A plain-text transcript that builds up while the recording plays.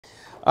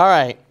All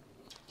right,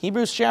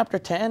 Hebrews chapter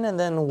 10, and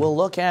then we'll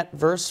look at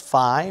verse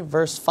 5.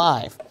 Verse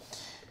 5.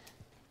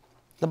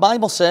 The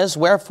Bible says,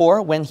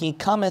 "Wherefore, when he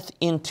cometh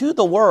into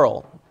the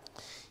world,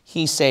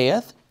 he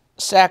saith,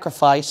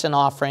 Sacrifice and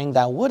offering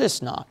thou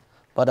wouldest not,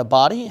 but a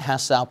body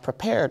hast thou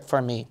prepared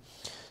for me."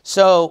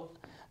 So,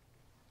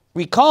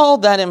 recall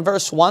that in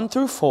verse 1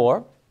 through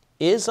 4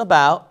 is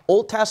about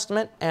Old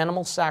Testament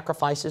animal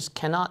sacrifices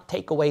cannot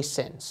take away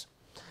sins.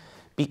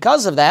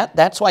 Because of that,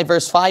 that's why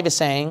verse 5 is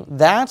saying,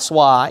 that's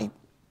why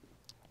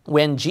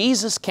when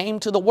Jesus came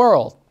to the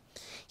world,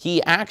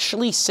 he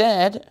actually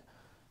said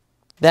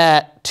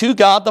that to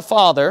God the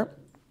Father,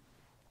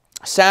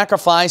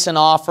 sacrifice and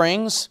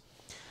offerings,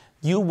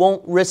 you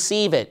won't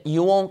receive it.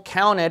 You won't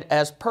count it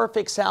as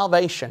perfect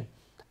salvation,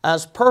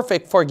 as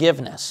perfect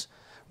forgiveness.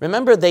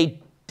 Remember, they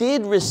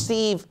did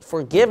receive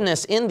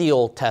forgiveness in the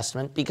Old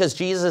Testament because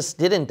Jesus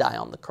didn't die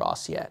on the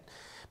cross yet,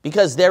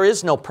 because there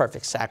is no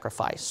perfect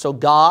sacrifice. So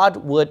God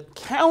would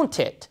count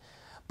it,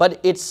 but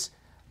it's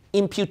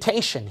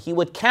imputation. He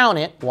would count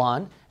it,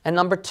 one, and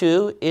number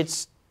two,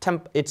 it's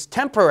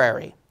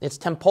temporary. It's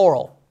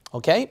temporal,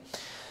 okay?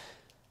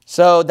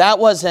 So that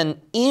was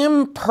an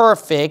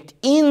imperfect,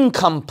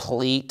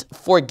 incomplete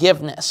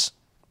forgiveness.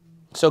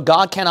 So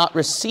God cannot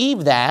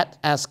receive that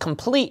as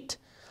complete.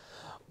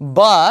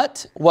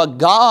 But what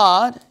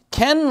God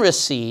can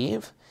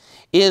receive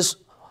is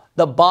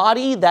the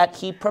body that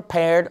he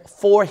prepared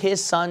for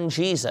his son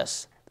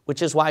Jesus,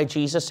 which is why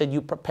Jesus said,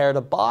 you prepared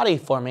a body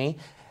for me.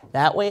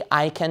 That way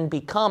I can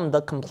become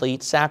the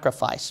complete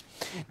sacrifice.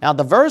 Now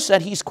the verse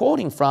that he's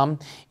quoting from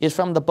is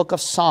from the book of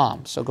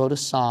Psalms. So go to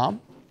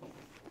Psalm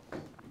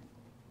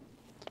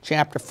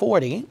chapter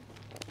 40,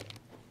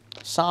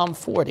 Psalm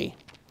 40.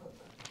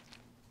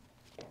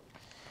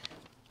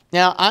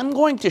 Now, I'm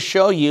going to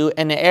show you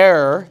an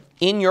error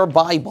in your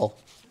Bible.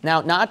 Now,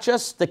 not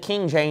just the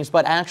King James,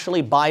 but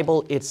actually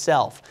Bible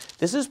itself.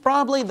 This is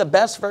probably the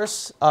best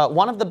verse,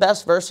 one of the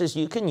best verses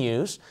you can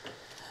use,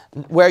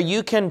 where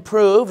you can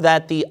prove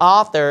that the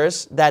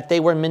authors, that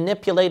they were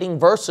manipulating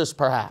verses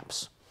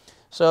perhaps.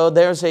 So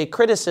there's a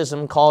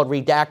criticism called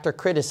redactor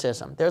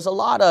criticism. There's a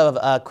lot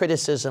of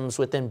criticisms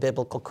within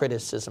biblical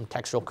criticism,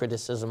 textual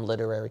criticism,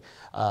 literary,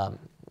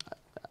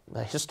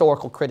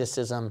 historical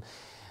criticism,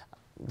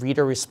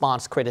 reader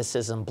response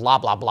criticism, blah,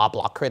 blah, blah,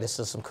 blah,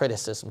 criticism,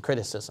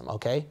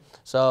 okay?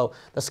 So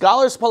the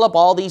scholars pull up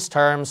all these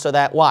terms so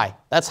that, why?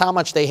 That's how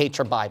much they hate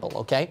your Bible,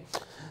 okay?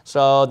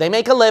 So they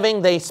make a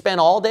living, they spend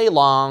all day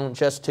long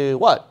just to,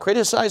 what?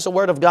 Criticize the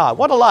Word of God.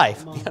 What a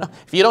life. You know,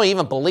 if you don't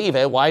even believe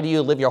it, why do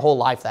you live your whole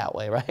life that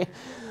way, right?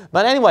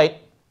 But anyway,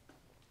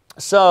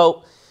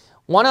 so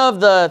one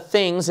of the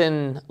things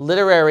in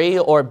literary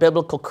or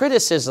biblical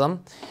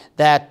criticism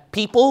that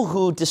people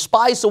who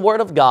despise the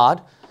Word of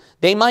God,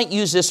 they might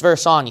use this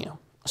verse on you.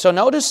 So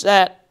notice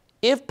that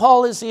if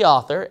Paul is the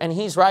author and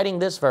he's writing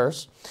this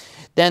verse,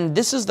 then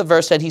this is the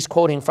verse that he's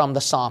quoting from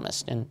the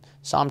psalmist in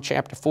Psalm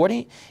chapter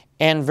 40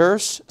 and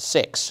verse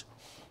 6.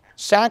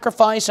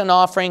 Sacrifice and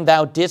offering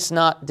thou didst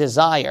not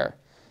desire.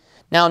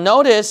 Now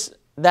notice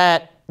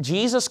that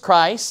Jesus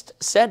Christ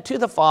said to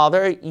the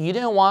Father, you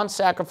didn't want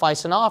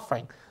sacrifice and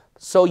offering,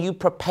 so you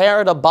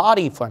prepared a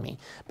body for me.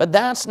 But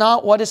that's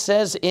not what it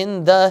says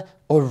in the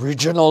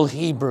original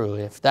Hebrew,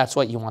 if that's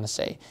what you want to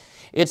say.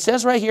 It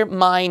says right here,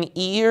 mine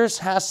ears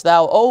hast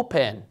thou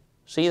opened.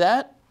 See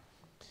that?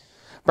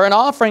 Burnt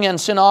offering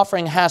and sin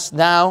offering hast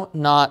thou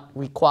not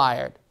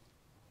required.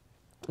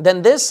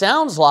 Then this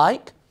sounds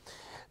like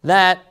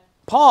that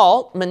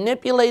Paul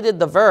manipulated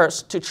the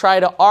verse to try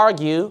to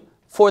argue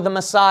for the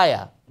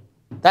Messiah,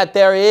 that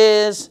there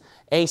is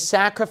a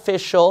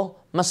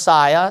sacrificial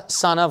Messiah,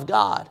 Son of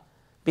God,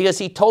 because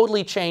he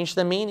totally changed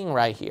the meaning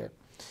right here.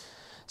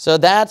 So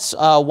that's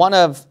one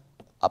of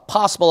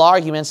possible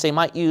arguments they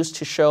might use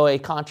to show a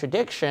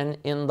contradiction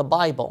in the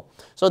Bible.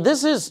 So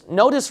this is,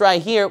 notice right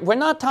here, we're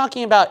not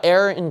talking about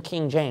error in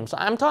King James.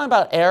 I'm talking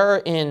about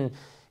error in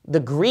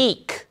the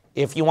Greek,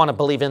 if you want to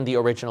believe in the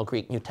original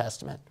Greek New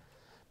Testament.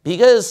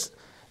 Because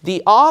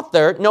the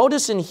author,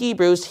 notice in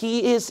Hebrews,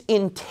 he is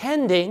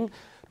intending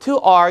to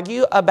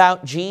argue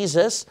about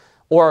Jesus,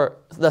 or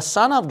the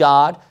Son of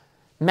God,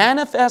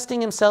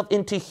 manifesting himself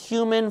into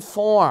human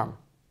form.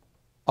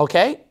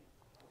 Okay?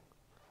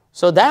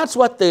 So that's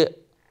what the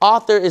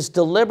author is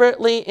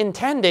deliberately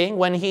intending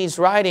when he's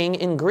writing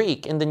in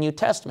Greek in the New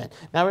Testament.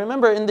 Now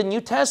remember, in the New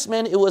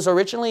Testament, it was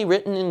originally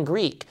written in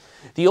Greek.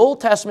 The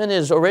Old Testament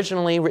is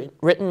originally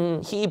written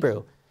in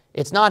Hebrew.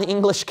 It's not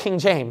English King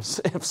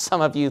James, if some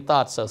of you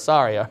thought so.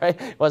 Sorry, all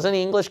right? It wasn't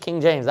English King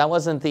James. That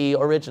wasn't the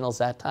originals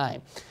that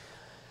time.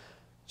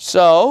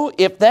 So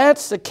if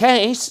that's the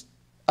case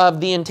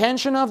of the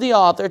intention of the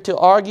author to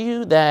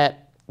argue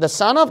that the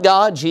Son of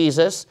God,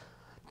 Jesus,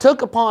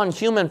 took upon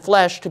human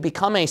flesh to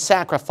become a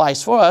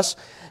sacrifice for us,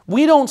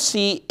 we don't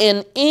see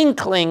an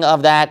inkling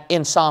of that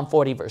in Psalm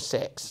 40, verse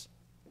 6.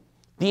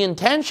 The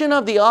intention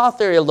of the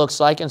author, it looks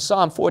like, in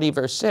Psalm 40,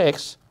 verse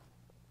 6,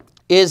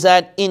 is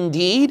that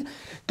indeed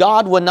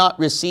God would not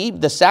receive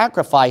the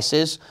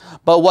sacrifices,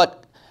 but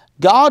what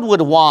God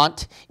would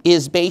want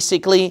is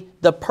basically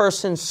the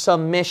person's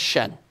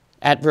submission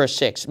at verse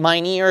 6.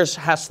 Mine ears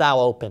hast thou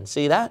opened.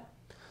 See that?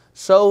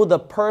 So the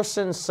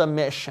person's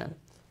submission.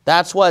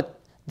 That's what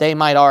they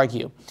might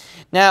argue.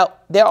 Now,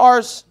 there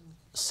are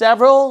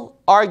several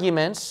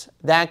arguments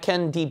that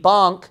can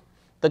debunk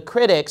the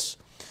critics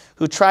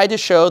who try to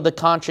show the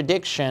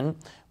contradiction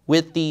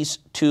with these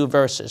two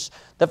verses.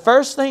 The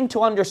first thing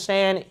to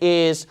understand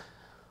is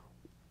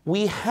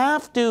we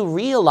have to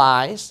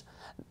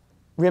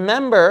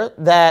remember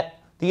that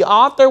the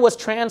author was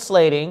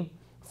translating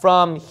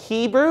from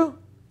Hebrew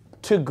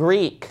to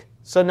Greek.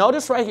 So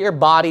notice right here,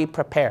 body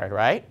prepared,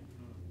 right?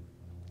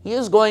 He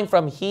is going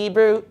from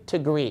Hebrew to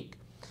Greek.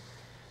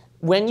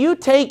 When you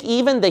take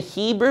even the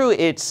Hebrew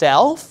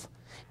itself,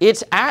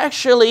 it's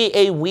actually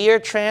a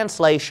weird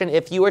translation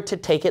if you were to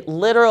take it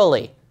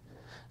literally.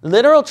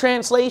 Literal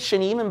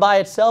translation, even by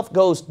itself,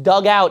 goes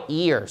dug out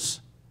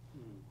ears,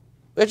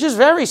 which is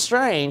very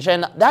strange.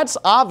 And that's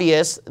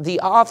obvious the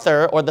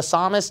author or the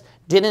psalmist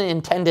didn't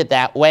intend it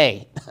that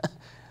way.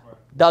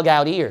 Dug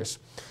out ears.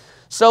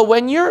 So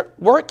when you're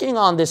working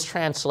on this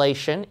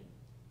translation,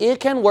 it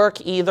can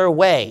work either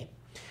way.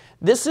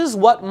 This is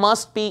what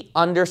must be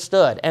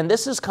understood, and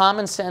this is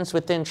common sense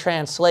within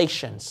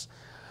translations.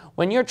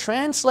 When you're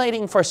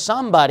translating for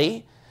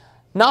somebody,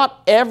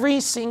 not every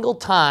single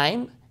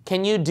time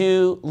can you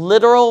do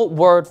literal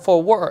word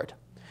for word.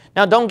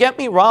 Now, don't get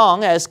me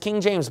wrong, as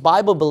King James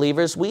Bible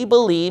believers, we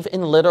believe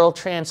in literal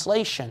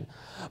translation,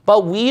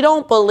 but we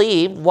don't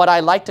believe what I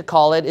like to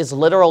call it is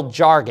literal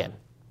jargon,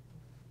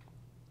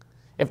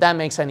 if that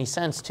makes any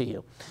sense to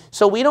you.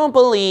 So we don't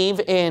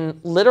believe in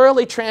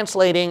literally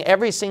translating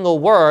every single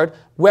word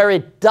where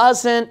it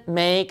doesn't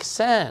make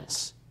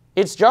sense.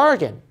 It's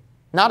jargon,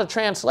 not a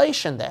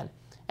translation then.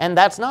 And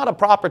that's not a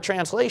proper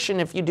translation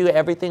if you do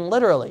everything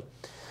literally.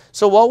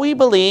 So what we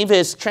believe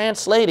is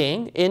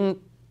translating,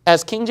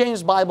 as King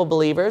James Bible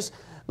believers,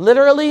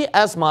 literally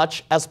as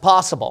much as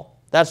possible.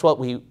 That's what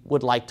we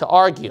would like to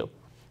argue.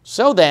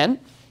 So then,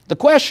 the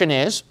question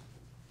is,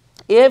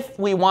 if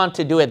we want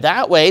to do it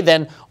that way,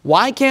 then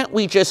why can't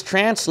we just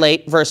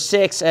translate verse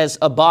 6 as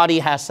a body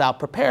hast thou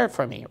prepared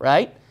for me,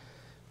 right?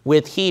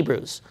 With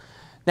Hebrews.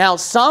 Now,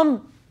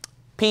 some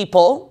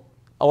people,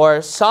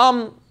 or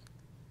some,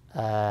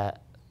 how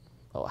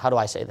do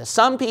I say this?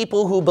 Some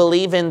people who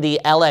believe in the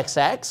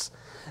LXX,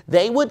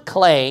 they would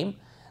claim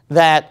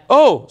that,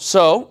 oh,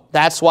 so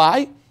that's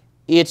why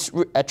it's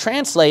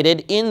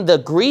translated in the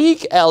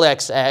Greek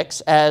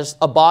LXX as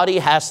a body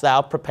hast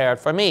thou prepared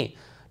for me.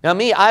 Now,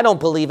 me, I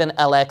don't believe in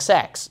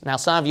LXX. Now,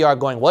 some of you are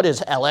going, what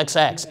is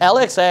LXX?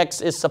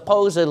 LXX is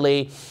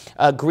supposedly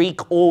a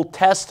Greek Old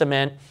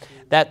Testament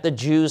that the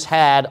Jews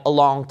had a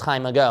long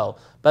time ago.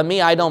 But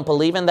me, I don't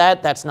believe in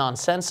that. That's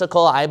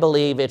nonsensical. I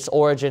believe its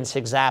origins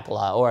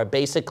hexapla, or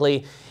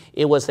basically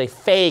it was a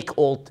fake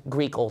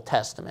Greek Old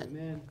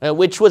Testament,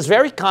 which was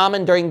very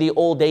common during the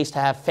old days to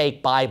have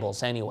fake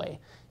Bibles anyway.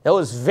 That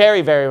was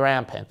very, very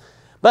rampant.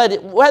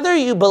 But whether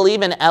you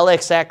believe in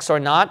LXX or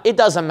not, it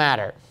doesn't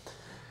matter.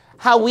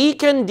 How we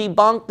can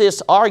debunk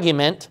this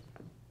argument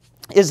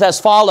is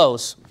as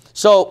follows.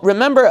 So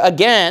remember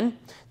again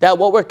that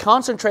what we're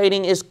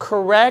concentrating is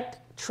correct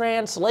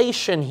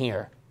translation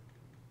here.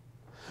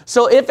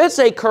 So if it's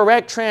a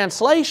correct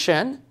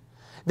translation,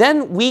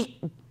 then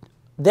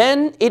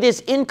it is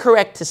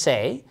incorrect to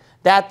say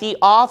that the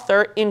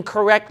author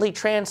incorrectly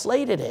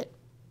translated it.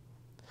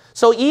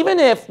 So even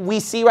if we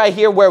see right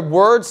here where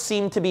words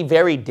seem to be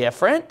very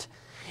different,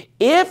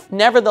 if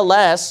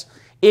nevertheless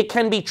it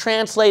can be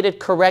translated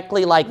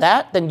correctly like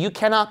that, then you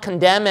cannot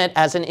condemn it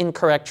as an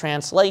incorrect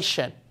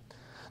translation.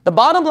 The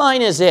bottom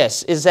line is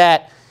this, is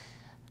that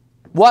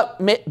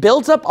what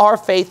builds up our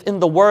faith in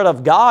the Word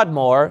of God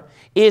more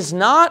is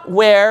not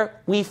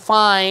where we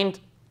find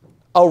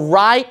a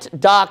right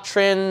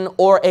doctrine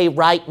or a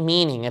right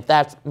meaning, if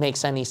that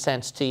makes any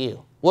sense to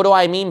you. What do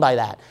I mean by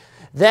that?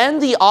 Then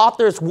the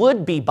authors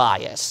would be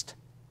biased.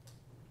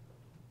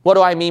 What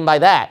do I mean by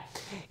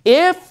that?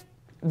 If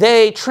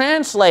they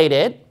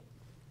translated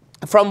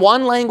from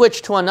one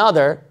language to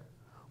another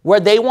where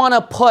they want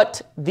to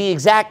put the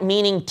exact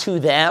meaning to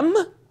them,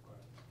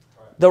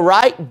 the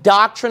right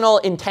doctrinal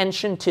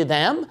intention to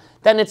them,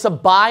 then it's a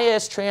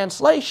biased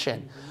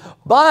translation.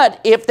 But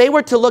if they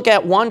were to look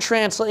at one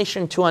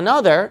translation to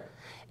another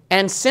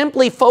and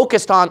simply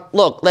focused on,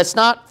 look, let's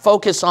not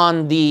focus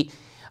on the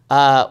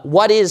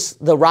what is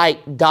the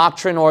right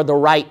doctrine or the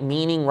right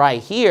meaning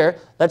right here.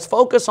 Let's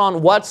focus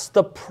on what's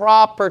the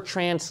proper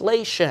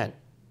translation.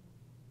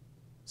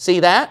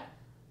 See that?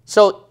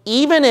 So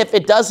even if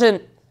it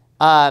doesn't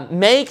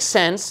make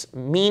sense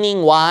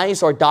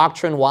meaning-wise or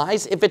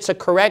doctrine-wise, if it's a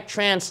correct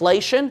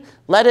translation,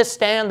 let it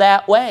stand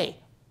that way.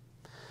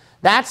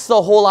 That's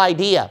the whole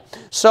idea.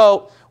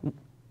 So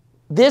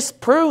this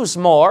proves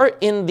more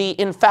in the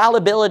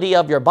infallibility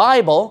of your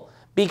Bible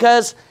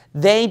because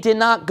they did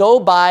not go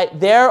by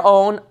their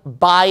own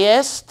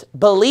biased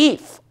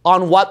belief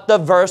on what the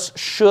verse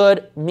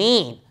should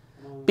mean.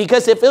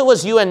 Because if it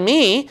was you and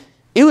me,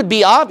 it would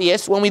be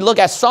obvious when we look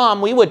at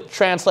Psalm, we would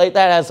translate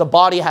that as a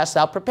body hast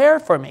thou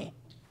prepared for me.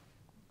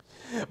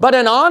 But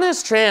an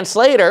honest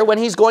translator, when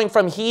he's going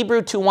from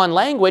Hebrew to one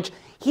language,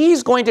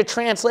 he's going to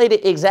translate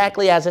it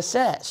exactly as it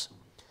says.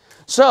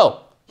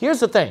 So, here's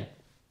the thing.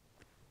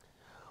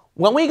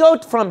 When we go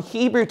from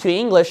Hebrew to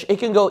English, it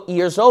can go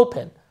ears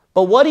open.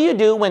 But what do you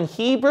do when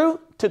Hebrew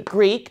to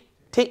Greek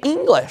to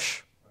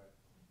English?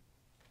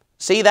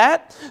 See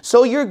that?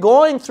 So you're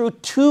going through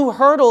two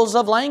hurdles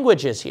of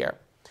languages here.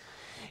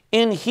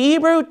 In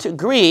Hebrew to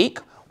Greek,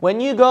 when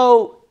you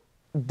go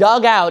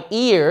dug out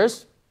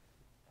ears,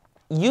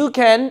 you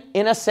can,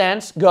 in a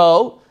sense,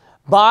 go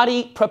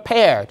body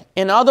prepared.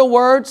 In other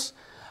words,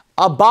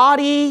 a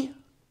body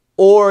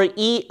or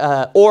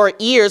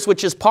ears,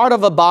 which is part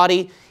of a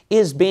body,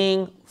 is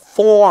being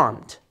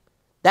formed.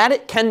 That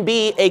it can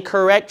be a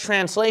correct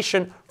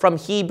translation from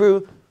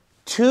Hebrew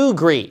to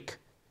Greek.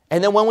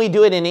 And then when we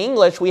do it in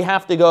English, we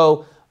have to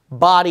go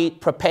body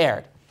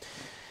prepared.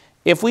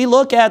 If we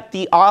look at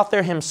the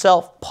author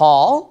himself,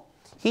 Paul,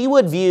 he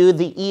would view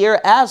the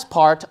ear as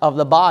part of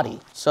the body.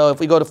 So if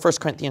we go to 1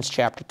 Corinthians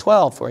chapter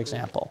 12, for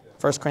example.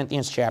 1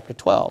 Corinthians chapter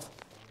 12.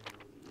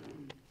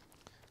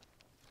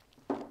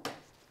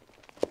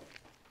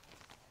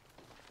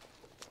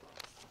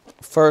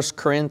 First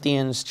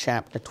Corinthians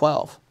chapter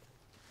 12.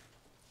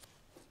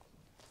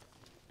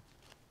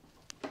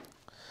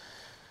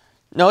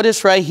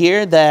 Notice right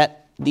here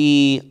that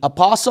the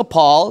Apostle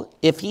Paul,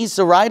 if he's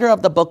the writer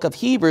of the book of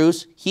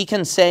Hebrews, he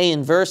can say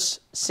in verse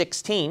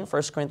 16,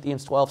 1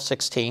 Corinthians 12,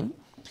 16,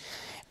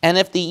 and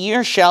if the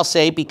ear shall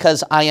say,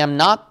 because I am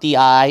not the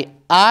eye,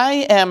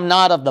 I am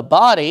not of the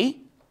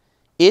body,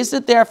 is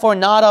it therefore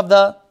not of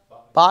the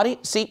body?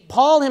 See,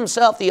 Paul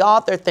himself, the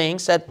author,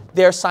 thinks that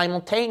they're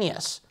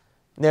simultaneous.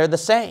 They're the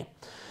same.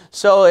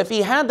 So if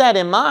he had that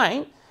in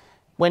mind,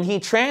 when he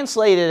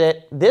translated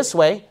it this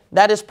way,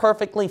 that is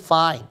perfectly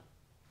fine.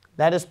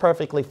 That is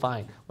perfectly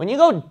fine. When you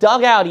go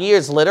dug out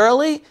ears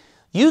literally,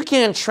 you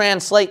can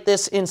translate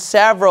this in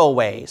several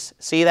ways.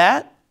 See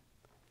that?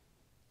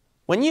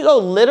 When you go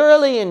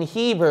literally in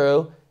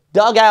Hebrew,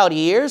 dug out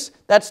ears,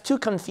 that's too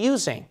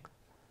confusing.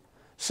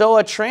 So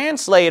a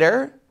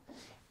translator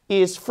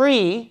is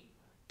free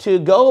to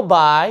go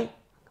by,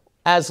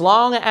 as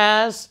long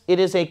as it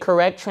is a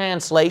correct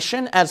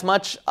translation, as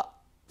much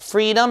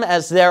freedom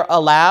as they're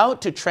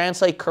allowed to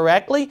translate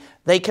correctly,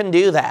 they can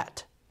do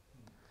that.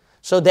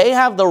 So they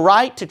have the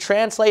right to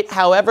translate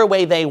however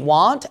way they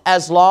want,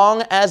 as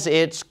long as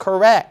it's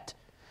correct.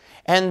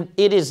 And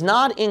it is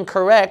not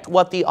incorrect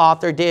what the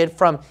author did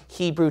from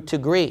Hebrew to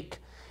Greek.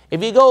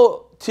 If you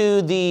go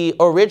to the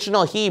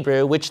original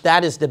Hebrew, which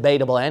that is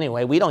debatable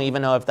anyway, we don't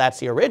even know if that's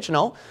the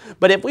original,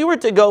 but if we were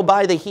to go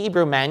by the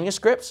Hebrew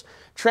manuscripts,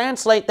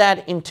 translate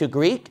that into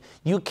Greek,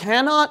 you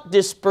cannot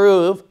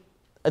disprove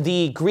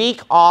the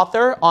Greek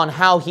author on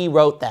how he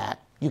wrote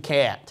that. You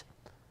can't.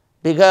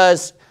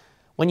 Because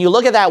when you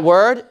look at that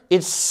word,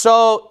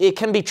 it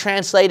can be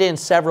translated in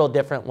several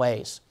different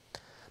ways.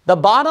 The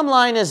bottom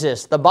line is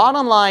this. The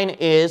bottom line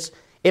is,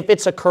 if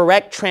it's a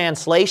correct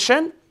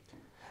translation,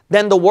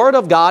 then the Word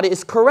of God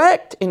is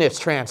correct in its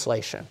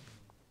translation.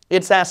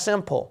 It's that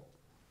simple.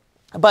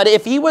 But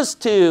if he was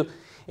to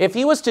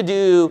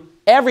do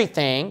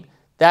everything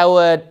that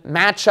would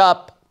match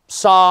up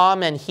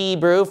Psalm and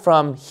Hebrew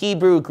from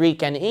Hebrew,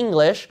 Greek, and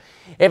English,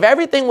 if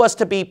everything was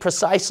to be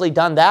precisely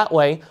done that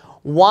way,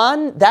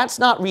 one, that's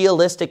not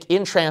realistic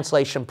in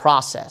translation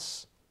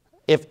process.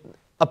 If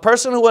a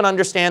person who would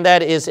understand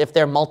that is if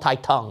they're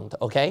multi-tongued,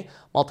 okay?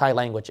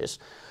 Multi-languages.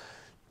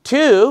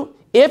 Two,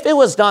 if it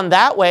was done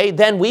that way,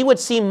 then we would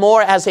see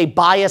more as a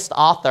biased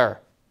author.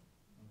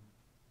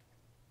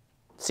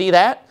 See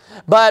that?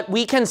 But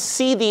we can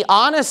see the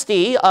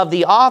honesty of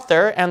the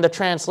author and the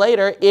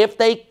translator if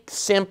they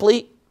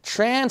simply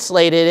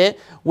translated it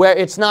where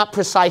it's not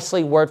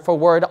precisely word for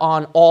word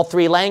on all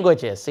three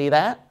languages. See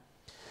that?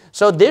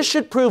 So this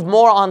should prove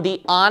more on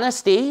the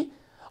honesty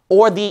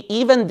or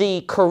even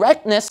the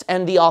correctness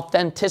and the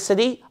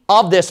authenticity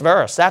of this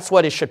verse. That's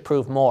what it should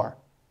prove more.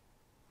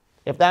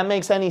 If that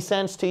makes any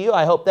sense to you,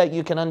 I hope that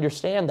you can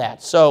understand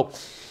that. So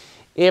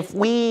if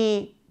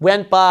we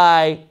went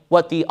by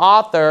what the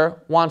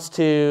author wants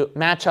to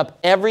match up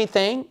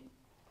everything,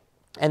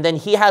 and then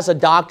he has a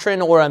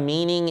doctrine or a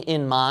meaning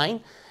in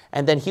mind,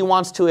 and then he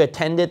wants to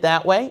attend it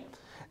that way,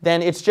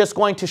 then it's just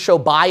going to show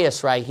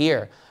bias right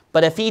here.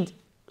 But if he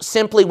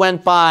simply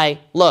went by,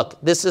 look,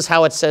 this is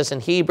how it says in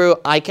Hebrew,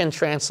 I can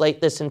translate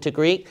this into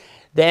Greek,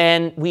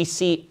 then we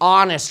see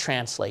honest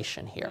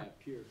translation here.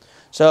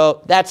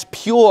 So that's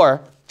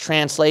pure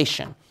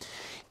translation.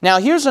 Now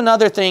here's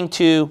another thing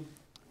to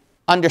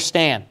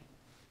understand.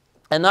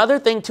 Another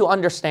thing to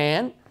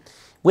understand,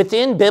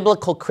 within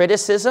biblical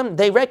criticism,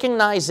 they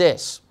recognize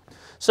this.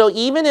 So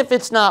even if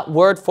it's not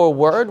word for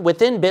word,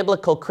 within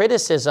biblical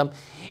criticism,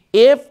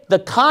 if the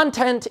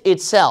content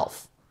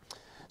itself,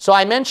 so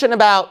I mentioned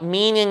about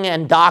meaning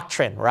and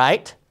doctrine,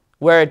 right?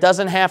 Where it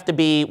doesn't have to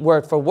be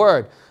word for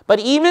word. But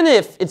even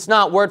if it's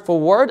not word for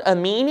word, a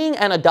meaning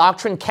and a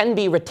doctrine can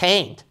be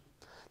retained.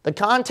 The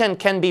content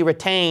can be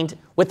retained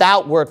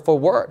without word for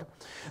word.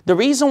 The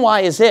reason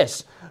why is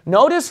this.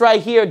 Notice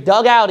right here,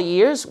 dug out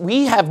ears,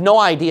 we have no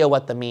idea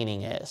what the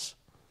meaning is.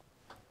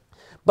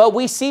 But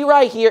we see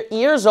right here,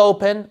 ears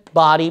open,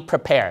 body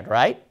prepared,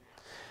 right?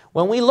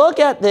 When we look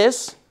at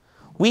this,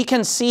 we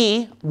can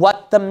see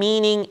what the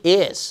meaning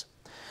is.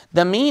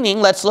 The meaning,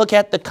 let's look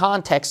at the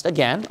context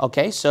again.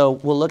 Okay, so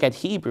we'll look at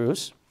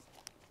Hebrews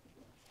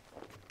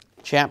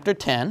chapter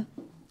 10.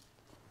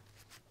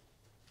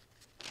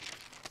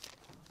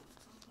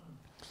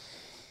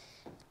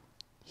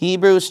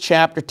 Hebrews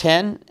chapter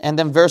 10 and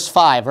then verse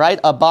 5, right?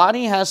 A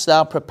body hast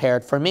thou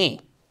prepared for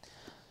me.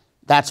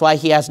 That's why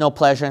he has no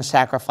pleasure in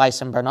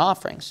sacrifice and burnt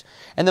offerings.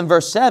 And then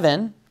verse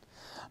 7,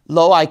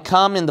 lo, I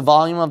come in the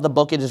volume of the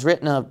book, it is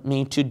written of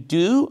me to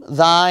do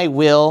thy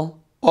will,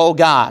 O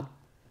God.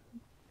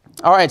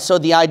 All right, so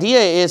the idea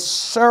is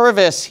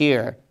service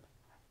here.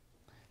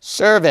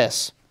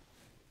 Service.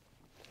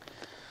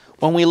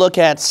 When we look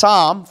at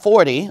Psalm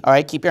 40, all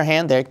right, keep your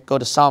hand there, go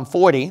to Psalm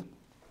 40.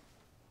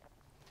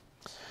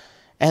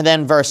 And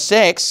then verse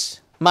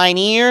 6, mine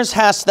ears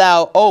hast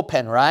thou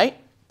opened, right?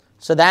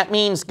 So that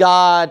means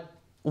God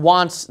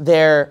wants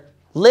their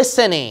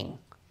listening,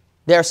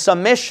 their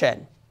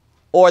submission,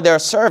 or their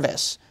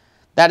service.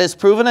 That is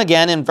proven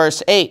again in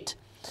verse 8.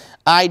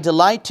 I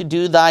delight to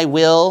do thy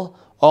will,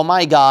 O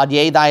my God,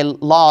 yea, thy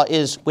law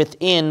is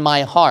within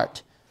my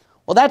heart.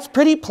 Well, that's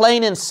pretty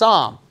plain in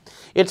Psalm.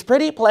 It's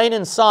pretty plain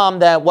in Psalm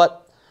that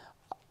what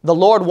the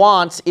Lord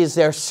wants is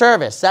their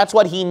service. That's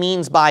what he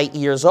means by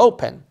ears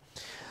open.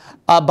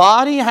 A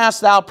body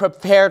hast thou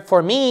prepared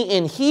for me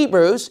in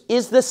Hebrews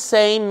is the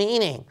same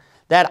meaning,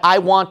 that I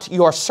want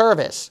your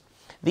service.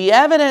 The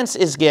evidence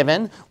is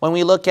given when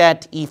we look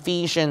at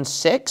Ephesians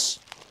 6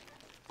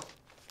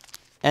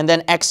 and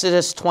then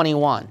Exodus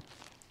 21.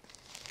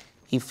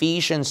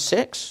 Ephesians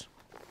 6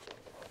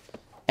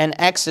 and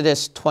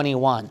Exodus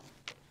 21.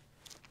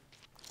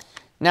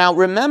 Now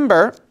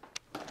remember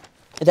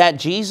that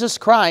Jesus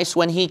Christ,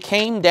 when he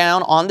came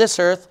down on this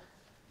earth,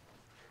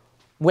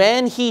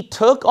 when he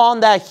took on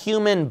that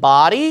human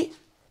body,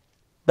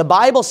 the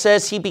Bible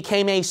says he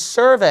became a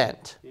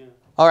servant. Yeah.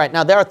 All right,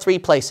 now there are three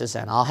places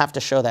then. I'll have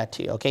to show that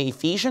to you. Okay,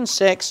 Ephesians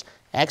 6,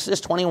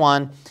 Exodus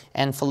 21,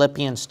 and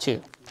Philippians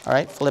 2. All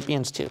right,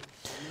 Philippians 2.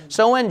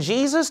 So when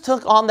Jesus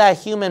took on that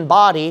human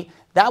body,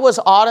 that was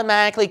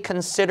automatically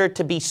considered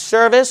to be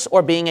service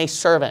or being a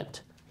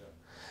servant.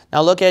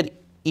 Now look at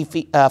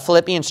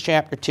Philippians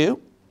chapter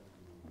 2.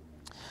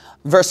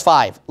 Verse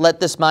 5, let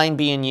this mind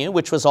be in you,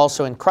 which was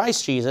also in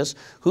Christ Jesus,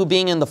 who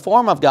being in the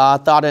form of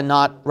God, thought it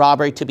not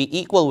robbery to be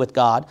equal with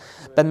God,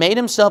 but made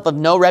himself of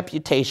no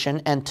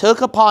reputation, and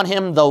took upon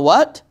him the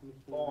what?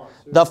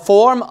 The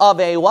form of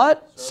a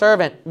what?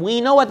 Servant. We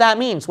know what that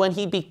means. When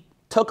he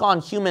took on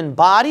human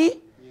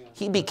body,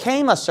 he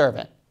became a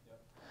servant.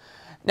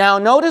 Now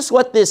notice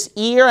what this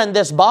ear and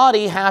this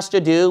body has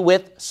to do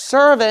with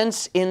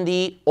servants in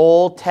the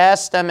Old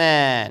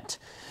Testament.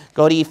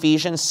 Go to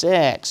Ephesians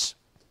 6.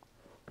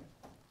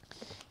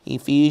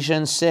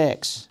 Ephesians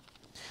 6.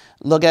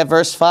 Look at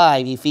verse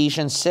 5.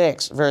 Ephesians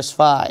 6, verse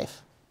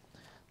 5.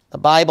 The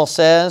Bible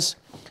says,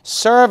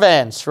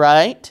 servants,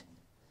 right?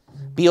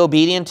 Be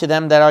obedient to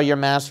them that are your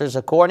masters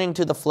according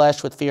to the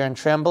flesh with fear and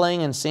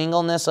trembling and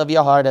singleness of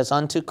your heart as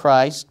unto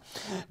Christ,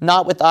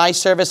 not with eye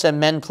service and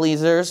men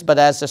pleasers, but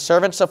as the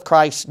servants of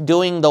Christ,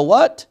 doing the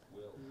what?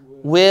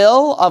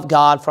 Will of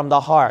God from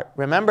the heart.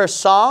 Remember,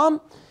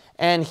 Psalm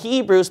and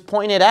Hebrews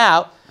pointed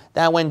out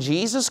that when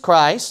Jesus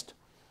Christ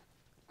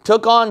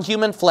took on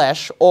human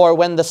flesh, or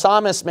when the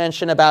psalmist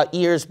mentioned about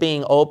ears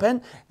being open,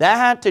 that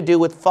had to do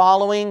with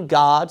following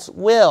God's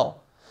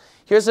will.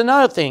 Here's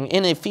another thing.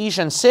 In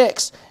Ephesians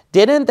 6,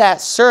 didn't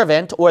that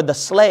servant or the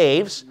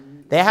slaves,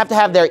 they have to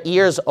have their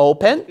ears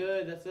open?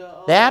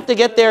 They have to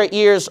get their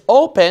ears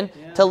open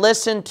to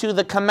listen to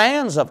the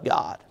commands of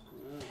God.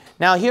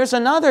 Now here's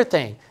another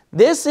thing.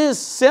 This is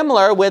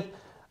similar with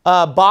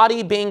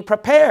body being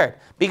prepared,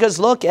 because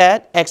look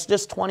at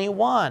Exodus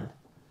 21.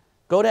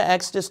 Go to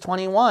Exodus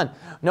 21.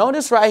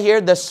 Notice right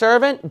here, the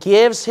servant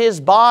gives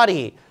his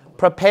body,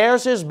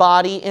 prepares his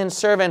body in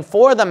servant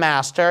for the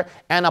master,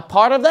 and a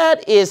part of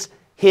that is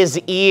his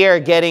ear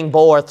getting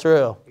bored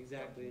through.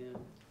 Exactly.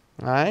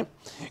 Yeah. All right.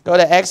 Go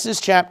to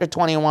Exodus chapter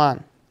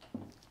 21.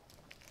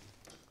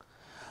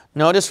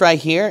 Notice right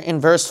here in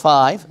verse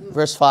 5.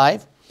 Verse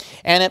 5.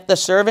 And if the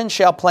servant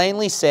shall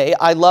plainly say,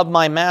 I love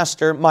my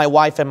master, my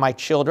wife, and my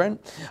children,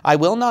 I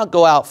will not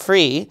go out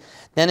free,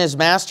 then his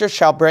master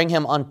shall bring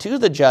him unto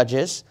the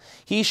judges.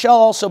 He shall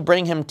also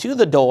bring him to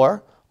the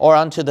door, or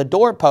unto the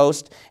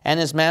doorpost, and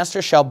his master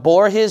shall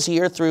bore his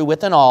ear through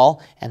with an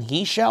awl, and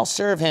he shall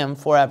serve him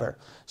forever.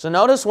 So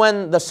notice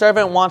when the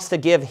servant wants to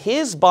give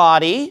his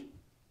body,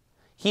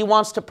 he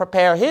wants to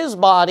prepare his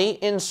body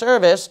in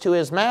service to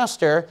his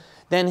master,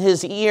 then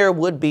his ear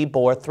would be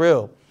bored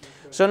through.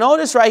 So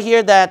notice right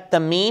here that the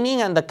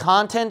meaning and the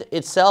content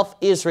itself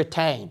is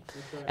retained.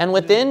 And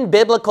within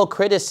biblical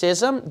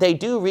criticism, they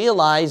do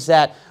realize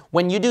that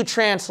when you do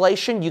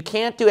translation, you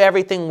can't do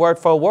everything word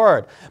for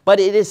word. But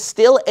it is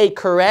still a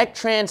correct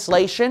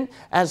translation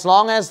as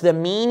long as the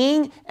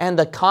meaning and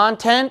the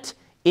content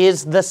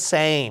is the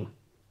same.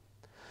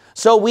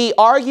 So we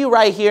argue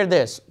right here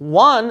this.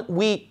 One,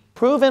 we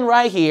proven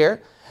right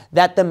here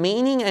that the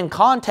meaning and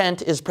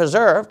content is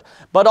preserved,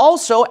 but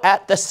also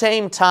at the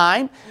same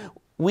time,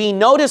 we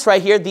notice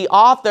right here the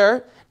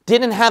author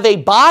didn't have a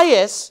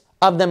bias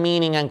of the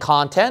meaning and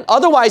content.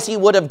 Otherwise, he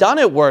would have done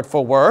it word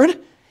for word.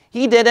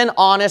 He did an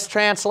honest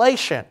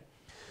translation.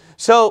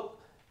 So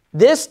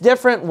this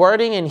different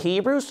wording in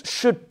Hebrews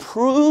should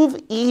prove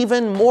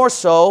even more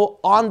so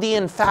on the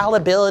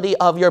infallibility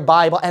of your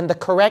Bible and the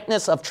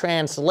correctness of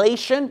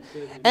translation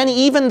and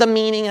even the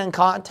meaning and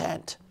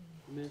content.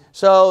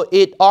 So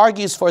it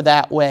argues for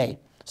that way.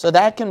 So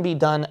that can be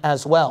done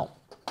as well.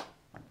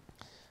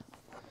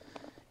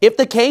 If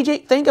the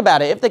think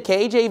about it, if the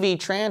KJV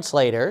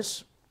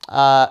translators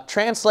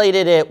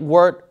translated it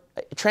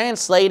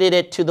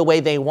to the way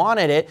they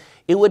wanted it,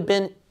 it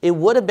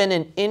would have been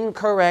an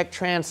incorrect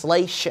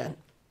translation.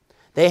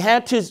 They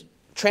had to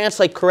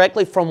translate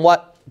correctly from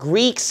what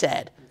Greek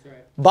said. That's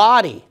right.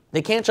 Body.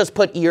 They can't just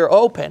put ear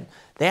open.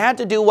 They had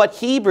to do what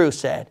Hebrew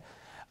said.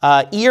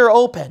 Ear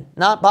open,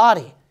 not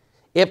body.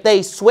 If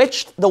they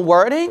switched the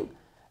wording,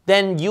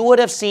 then you would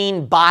have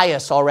seen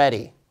bias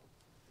already.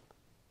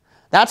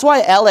 That's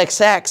why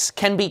LXX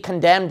can be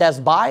condemned as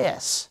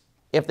bias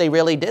if they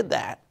really did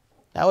that.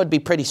 That would be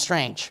pretty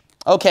strange.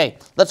 Okay,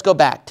 let's go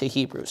back to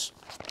Hebrews.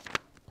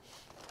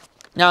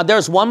 Now,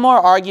 there's one more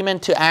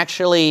argument to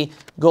actually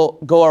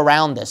go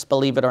around this,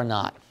 believe it or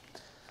not.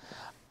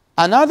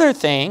 Another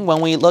thing, when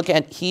we look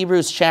at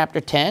Hebrews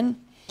chapter 10,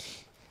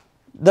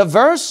 the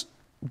verse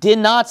did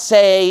not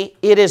say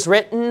it is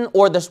written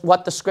or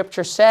what the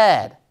scripture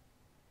said.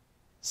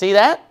 See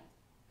that?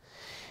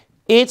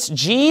 It's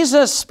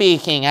Jesus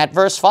speaking at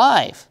verse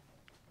 5.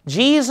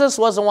 Jesus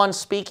was the one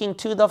speaking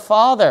to the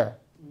Father.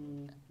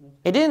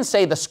 It didn't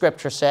say the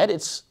scripture said,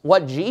 it's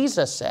what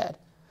Jesus said.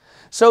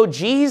 So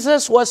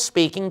Jesus was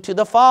speaking to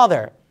the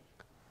Father.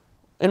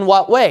 In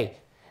what way?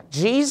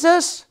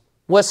 Jesus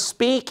was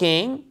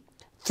speaking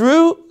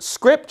through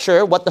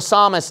scripture, what the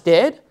psalmist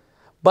did,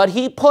 but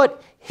he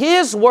put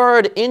his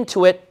word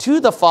into it to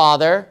the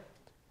Father,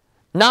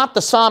 not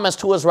the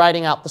psalmist who was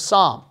writing out the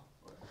psalm.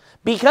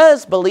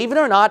 Because, believe it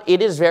or not,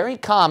 it is very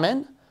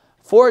common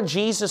for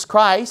Jesus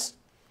Christ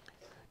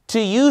to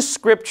use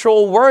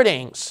scriptural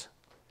wordings.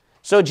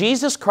 So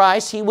Jesus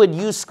Christ, he would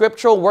use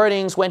scriptural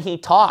wordings when he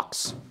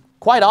talks.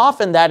 Quite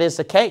often that is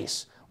the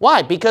case.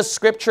 Why? Because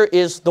scripture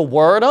is the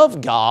word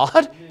of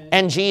God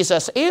and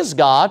Jesus is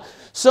God.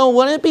 So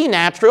wouldn't it be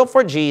natural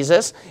for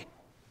Jesus?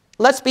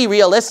 Let's be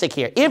realistic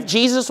here. If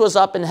Jesus was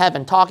up in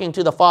heaven talking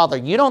to the Father,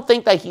 you don't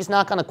think that he's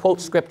not going to quote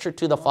scripture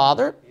to the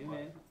Father?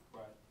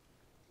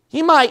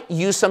 He might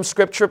use some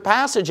scripture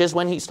passages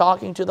when he's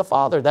talking to the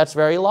Father. That's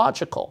very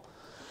logical.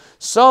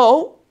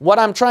 So what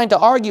I'm trying to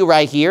argue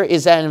right here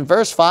is that in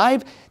verse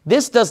 5,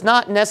 this does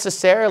not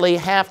necessarily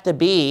have to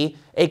be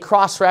a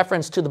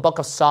cross-reference to the book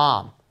of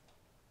Psalm.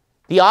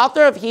 The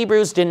author of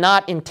Hebrews did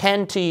not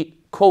intend to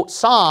quote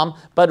Psalm,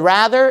 but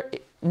rather,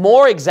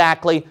 more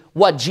exactly,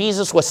 what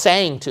Jesus was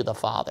saying to the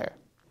Father.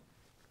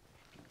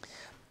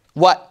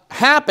 What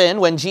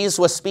happened when Jesus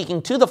was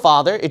speaking to the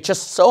Father, it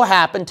just so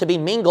happened to be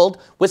mingled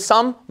with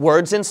some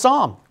words in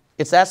Psalm.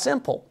 It's that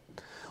simple.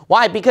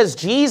 Why? Because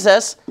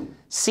Jesus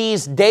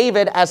sees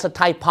David as a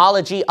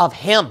typology of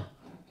him.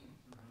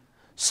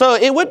 So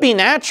it would be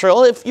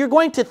natural if you're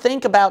going to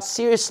think about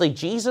seriously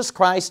Jesus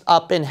Christ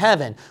up in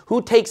heaven,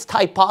 who takes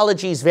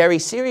typologies very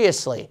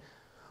seriously.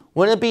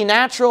 Wouldn't it be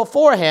natural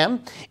for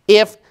him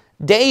if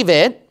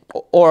David,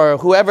 or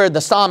whoever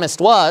the psalmist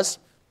was,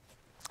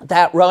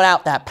 that wrote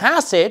out that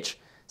passage,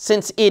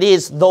 since it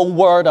is the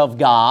word of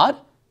God,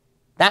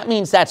 that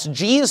means that's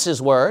Jesus'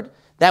 word,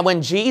 that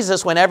when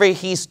Jesus, whenever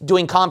he's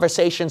doing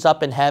conversations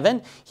up in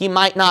heaven, he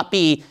might not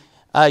be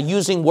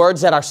using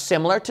words that are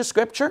similar to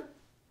Scripture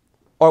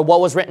or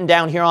what was written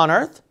down here on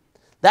earth.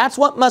 That's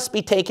what must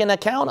be taken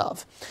account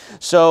of.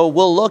 So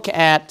we'll look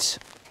at,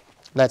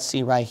 let's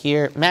see right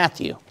here,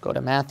 Matthew. Go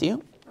to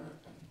Matthew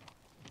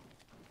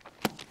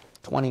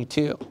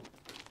 22.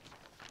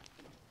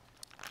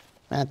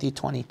 Matthew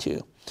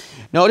 22.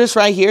 Notice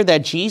right here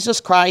that Jesus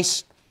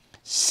Christ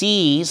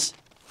sees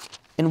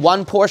in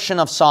one portion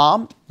of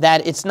Psalm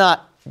that it's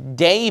not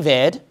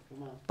David,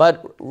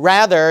 but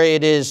rather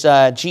it is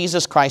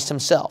Jesus Christ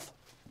himself.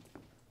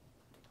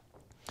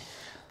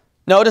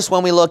 Notice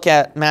when we look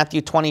at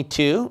Matthew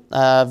 22,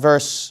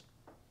 verse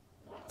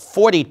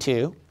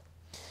 42,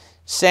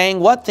 saying,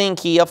 "What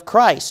think ye of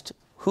Christ?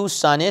 Whose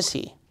son is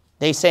he?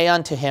 They say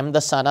unto him,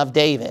 the son of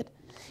David.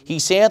 He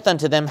saith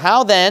unto them,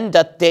 How then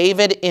doth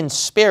David in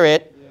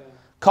spirit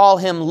call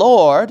him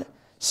Lord,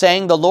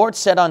 saying, The Lord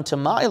said unto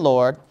my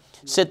Lord,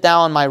 Sit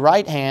thou on my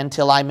right hand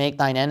till I make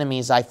thine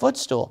enemies thy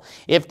footstool.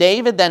 If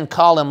David then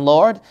call him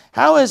Lord,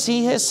 how is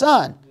he his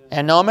son?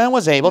 And no man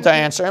was able to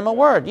answer him a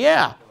word."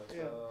 Yeah.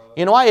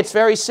 You know why? It's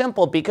very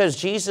simple, because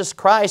Jesus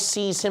Christ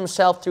sees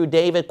himself through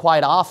David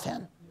quite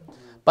often.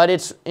 But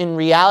it's in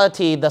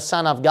reality the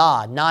Son of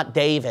God, not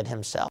David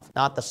himself,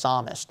 not the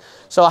psalmist.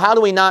 So how do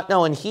we not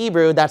know in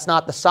Hebrew that's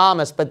not the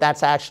psalmist, but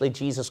that's actually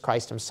Jesus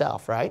Christ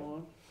himself, right?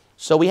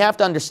 So we have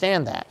to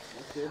understand that.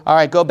 All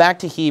right, go back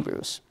to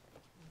Hebrews.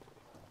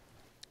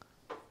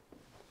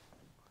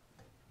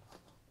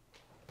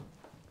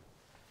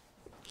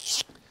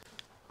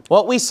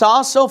 what we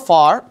saw so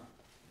far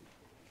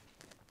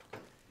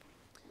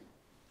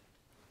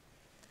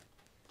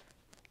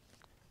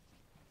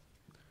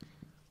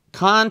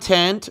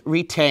content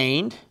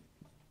retained,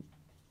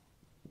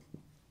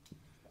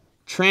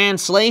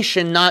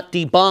 translation not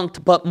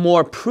debunked but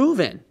more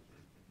proven.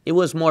 It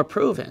was more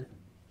proven.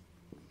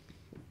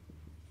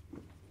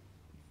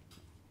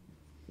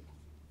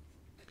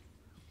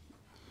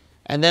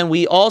 And then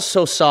we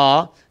also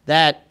saw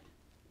that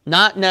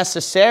not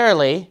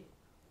necessarily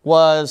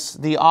was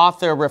the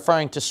author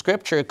referring to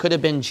Scripture. It could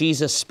have been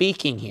Jesus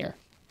speaking here.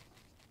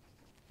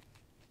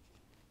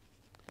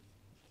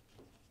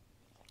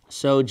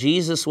 So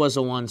Jesus was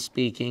the one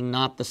speaking,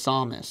 not the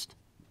psalmist.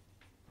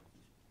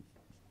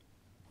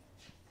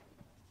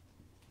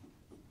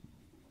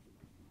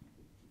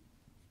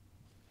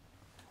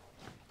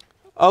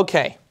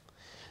 Okay,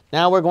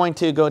 now we're going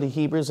to go to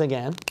Hebrews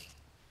again.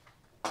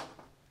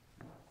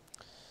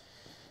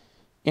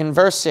 In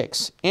verse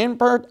 6, in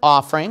burnt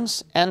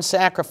offerings and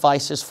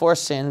sacrifices for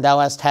sin thou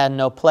hast had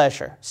no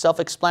pleasure.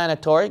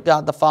 Self-explanatory,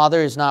 God the Father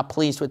is not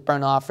pleased with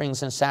burnt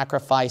offerings and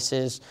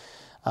sacrifices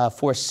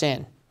for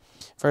sin.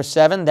 Verse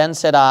 7, then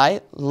said I,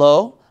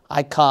 lo,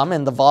 I come,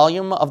 in the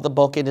volume of the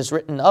book it is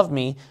written of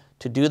me,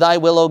 to do thy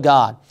will, O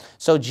God.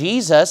 So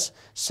Jesus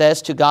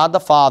says to God the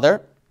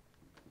Father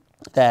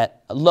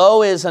that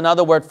lo is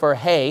another word for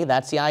hey,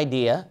 that's the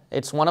idea.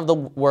 It's one of the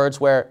words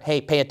where, hey,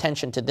 pay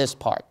attention to this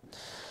part.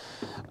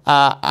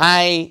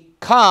 I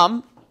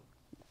come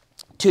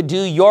to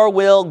do your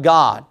will,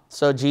 God.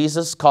 So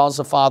Jesus calls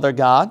the Father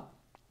God.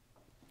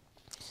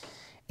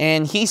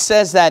 And he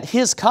says that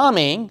his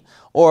coming,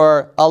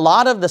 or a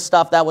lot of the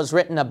stuff that was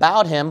written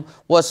about him,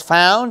 was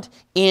found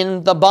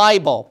in the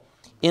Bible.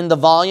 In the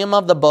volume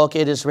of the book,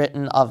 it is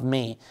written of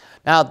me.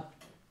 Now,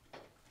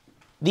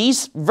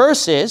 these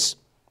verses,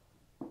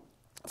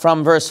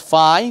 from verse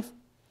 5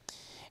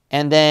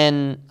 and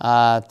then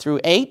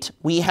through 8,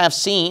 we have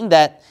seen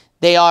that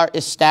they are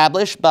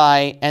established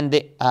by, and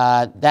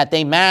that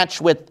they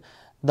match with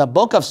the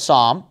book of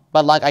Psalm.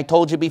 But like I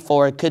told you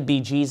before, it could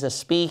be Jesus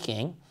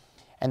speaking,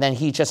 and then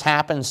he just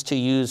happens to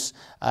use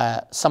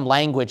some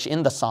language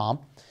in the Psalm.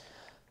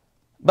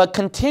 But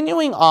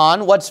continuing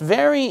on, what's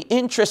very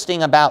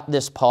interesting about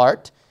this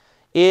part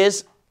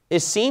is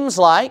it seems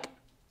like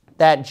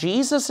that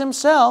Jesus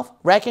himself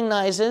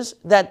recognizes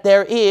that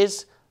there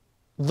is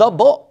the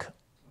book.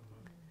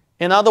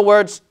 In other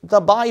words,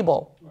 the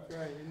Bible.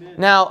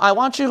 Now, I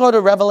want you to go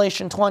to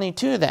Revelation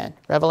 22 then.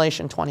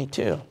 Revelation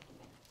 22.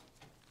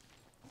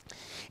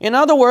 In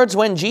other words,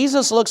 when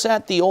Jesus looks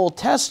at the Old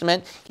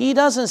Testament, he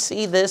doesn't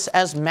see this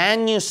as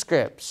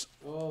manuscripts,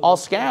 all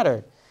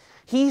scattered.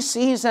 He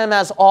sees them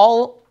as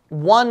all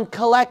one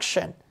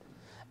collection,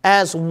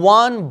 as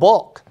one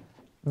book,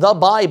 the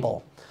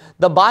Bible.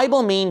 The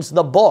Bible means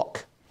the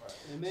book.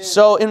 Amen.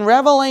 So in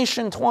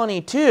Revelation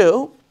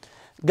 22,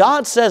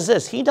 God says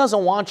this, he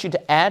doesn't want you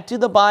to add to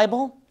the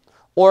Bible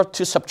or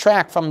to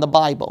subtract from the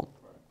Bible.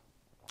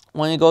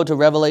 When you go to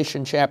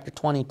Revelation chapter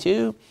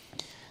 22,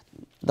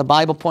 the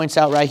Bible points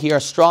out right here a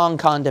strong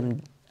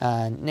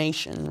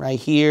condemnation right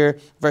here,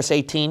 verse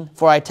 18.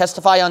 For I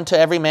testify unto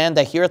every man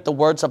that heareth the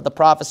words of the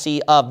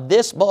prophecy of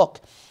this book.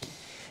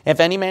 If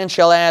any man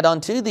shall add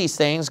unto these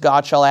things,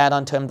 God shall add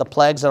unto him the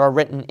plagues that are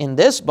written in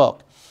this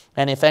book.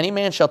 And if any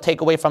man shall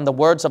take away from the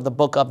words of the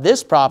book of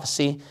this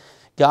prophecy,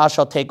 God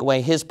shall take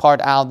away his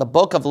part out of the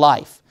book of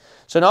life.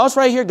 So notice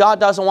right here, God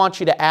doesn't want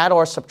you to add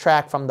or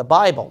subtract from the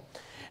Bible.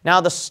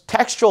 Now the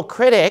textual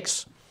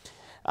critics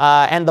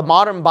and the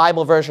modern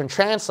Bible version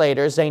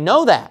translators, they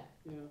know that.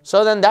 Yeah.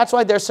 So then that's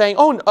why they're saying,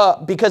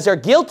 because they're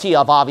guilty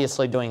of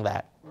obviously doing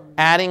that. Right.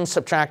 Adding,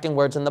 subtracting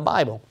words in the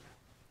Bible.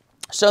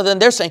 So then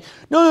they're saying,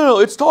 no,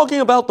 it's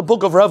talking about the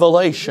book of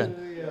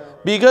Revelation. Yeah.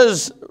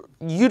 Because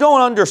you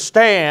don't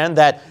understand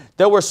that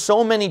there were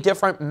so many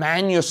different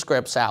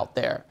manuscripts out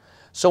there.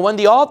 So when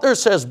the author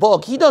says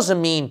book, he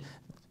doesn't mean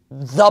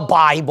the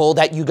Bible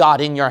that you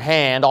got in your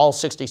hand, all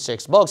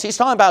 66 books. He's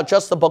talking about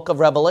just the book of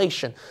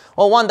Revelation.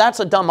 Well, one, that's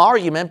a dumb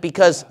argument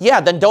because,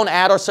 then don't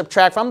add or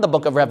subtract from the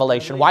book of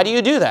Revelation. Why do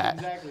you do that?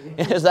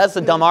 Exactly. That's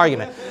a dumb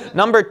argument.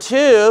 Number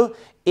two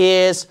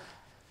is,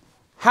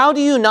 how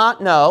do you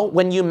not know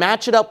when you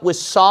match it up with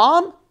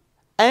Psalm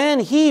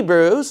and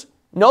Hebrews?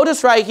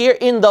 Notice right here,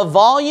 in the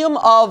volume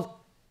of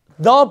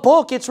the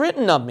book, it's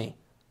written of me.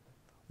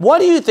 What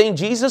do you think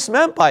Jesus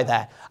meant by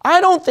that?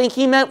 I don't think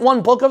he meant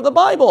one book of the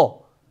Bible.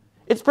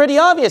 It's pretty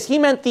obvious. He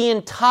meant the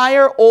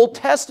entire Old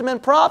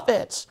Testament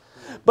prophets.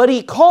 But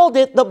he called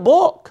it the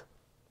book.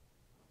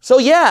 So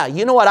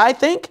you know what I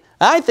think?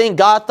 I think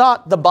God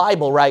thought the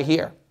Bible right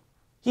here.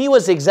 He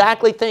was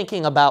exactly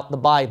thinking about the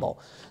Bible.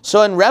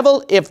 So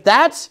if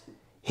that's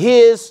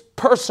his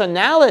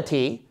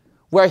personality,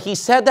 where he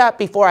said that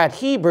before at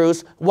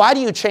Hebrews, why do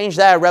you change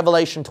that at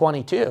Revelation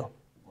 22?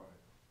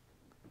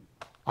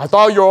 I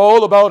thought you're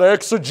all about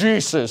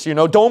exegesis.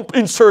 Don't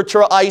insert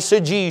your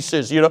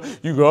eisegesis.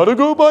 You got to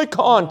go by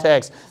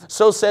context.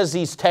 So says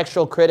these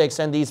textual critics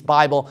and these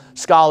Bible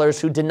scholars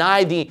who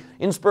deny the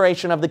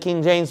inspiration of the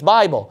King James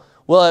Bible.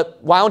 Well,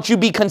 why don't you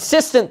be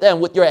consistent then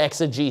with your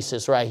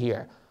exegesis right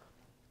here?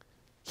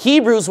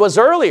 Hebrews was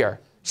earlier.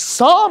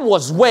 Psalm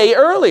was way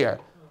earlier.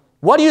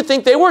 What do you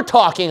think they were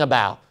talking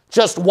about?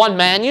 Just one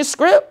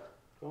manuscript?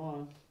 Go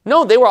on.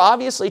 No, they were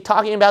obviously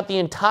talking about the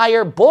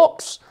entire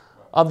books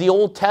of the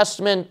Old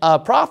Testament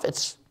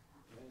prophets.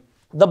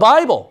 The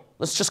Bible.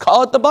 Let's just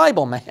call it the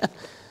Bible, man.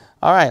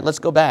 All right, let's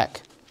go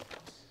back.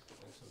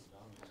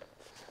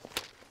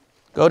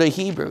 Go to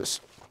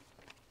Hebrews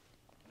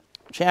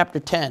chapter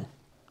 10.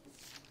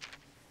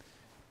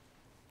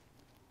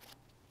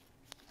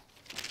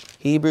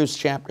 Hebrews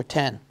chapter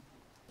 10.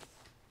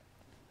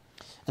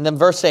 And then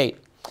verse 8.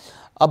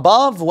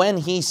 Above when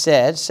he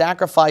said,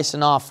 sacrifice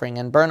and offering,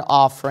 and burnt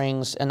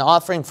offerings, and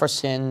offering for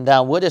sin,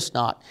 thou wouldest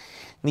not,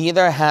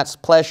 neither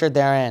hadst pleasure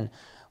therein,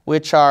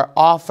 which are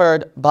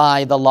offered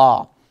by the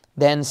law.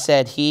 Then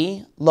said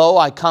he, Lo,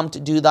 I come to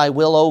do thy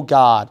will, O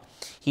God.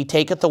 He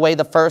taketh away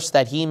the first,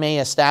 that he may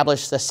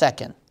establish the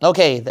second.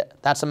 Okay,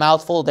 that's a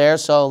mouthful there,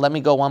 so let me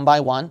go one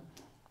by one.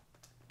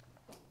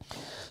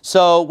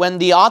 So when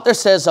the author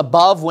says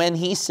above when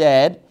he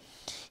said,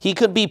 he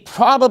could be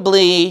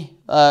probably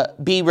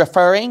be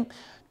referring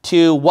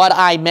to what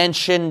I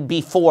mentioned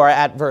before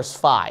at verse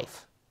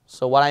 5.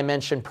 So what I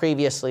mentioned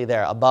previously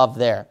there, above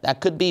there.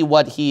 That could be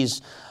what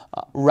he's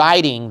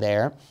writing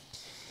there.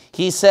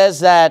 He says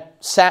that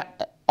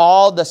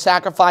all the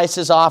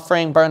sacrifices,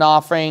 offering, burnt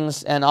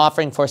offerings, and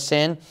offering for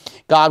sin,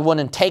 God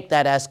wouldn't take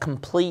that as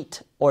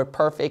complete or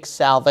perfect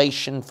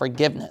salvation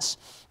forgiveness.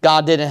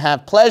 God didn't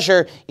have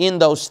pleasure in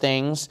those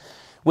things,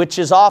 which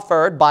is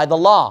offered by the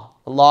law.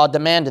 The law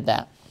demanded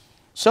that.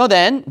 So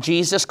then,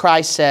 Jesus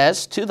Christ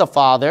says to the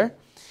Father,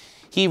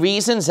 he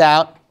reasons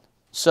out,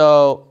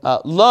 so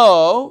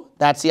lo,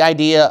 that's the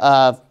idea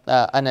of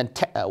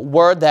a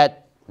word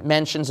that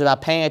mentions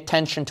about paying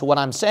attention to what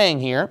I'm saying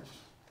here.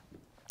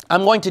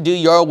 I'm going to do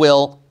your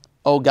will,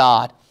 O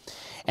God.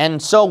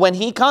 And so when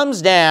he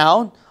comes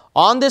down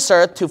on this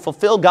earth to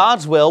fulfill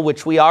God's will,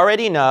 which we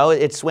already know,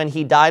 it's when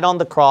he died on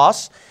the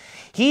cross,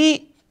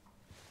 he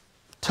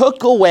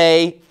took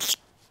away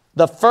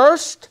the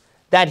first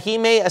that he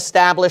may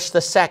establish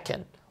the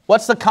second.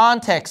 What's the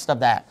context of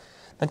that?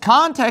 The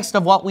context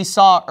of what we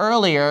saw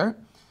earlier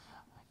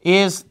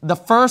is the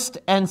first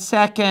and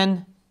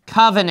second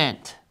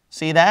covenant.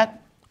 See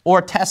that?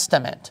 Or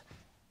testament.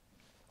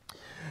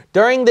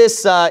 During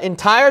this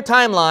entire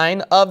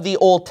timeline of the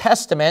Old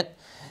Testament,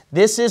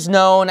 this is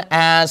known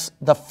as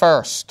the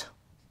first.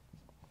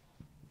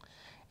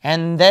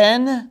 And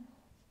then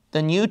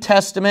the New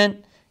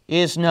Testament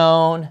is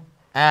known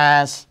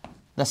as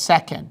the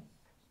second.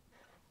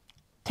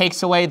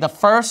 Takes away the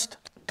first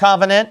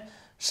covenant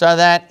so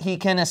that he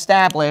can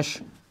establish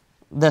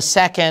the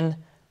second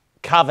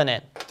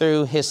covenant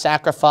through his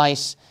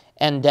sacrifice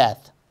and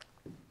death.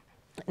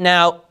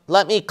 Now,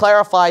 let me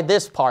clarify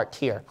this part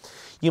here.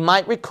 You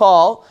might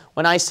recall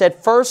when I said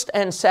first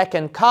and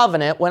second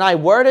covenant, when I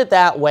word it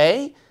that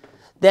way,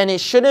 then it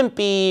shouldn't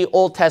be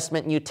Old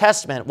Testament, New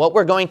Testament. What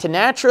we're going to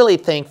naturally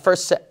think,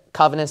 first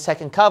covenant,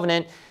 second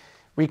covenant,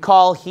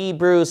 recall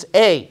Hebrews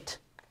 8,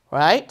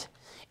 right?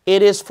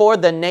 It is for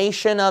the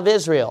nation of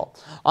Israel.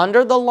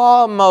 Under the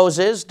law of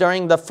Moses,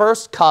 during the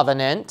first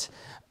covenant,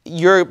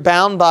 you're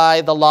bound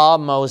by the law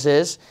of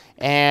Moses,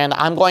 and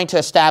I'm going to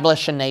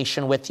establish a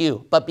nation with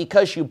you. But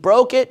because you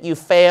broke it, you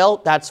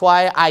failed. That's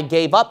why I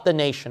gave up the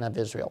nation of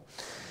Israel.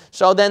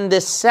 So then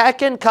this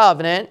second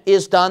covenant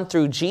is done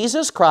through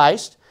Jesus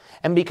Christ.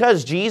 And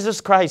because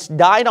Jesus Christ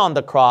died on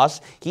the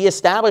cross, he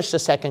established the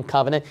second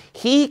covenant.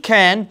 He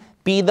can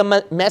be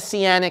the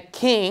Messianic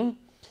king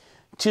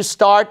to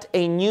start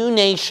a new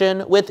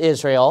nation with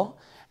Israel.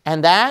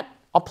 And that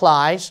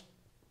applies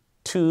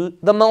to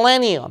the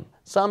millennium,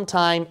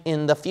 sometime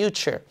in the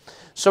future.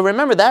 So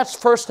remember, that's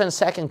first and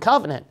second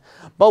covenant.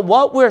 But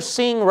what we're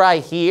seeing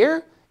right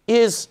here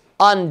is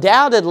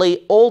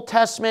undoubtedly Old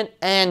Testament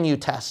and New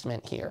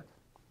Testament here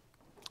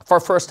for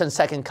first and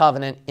second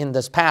covenant in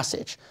this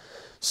passage.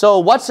 So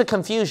what's the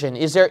confusion?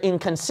 Is there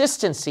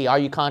inconsistency? Are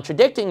you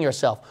contradicting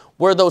yourself?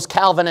 Were those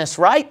Calvinists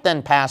right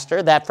then,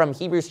 Pastor, that from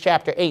Hebrews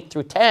chapter 8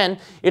 through 10,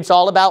 it's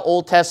all about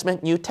Old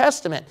Testament, New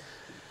Testament?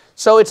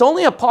 So it's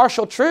only a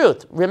partial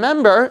truth.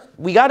 Remember,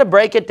 we got to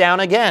break it down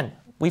again.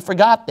 We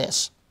forgot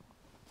this.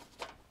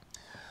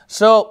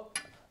 So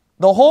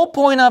the whole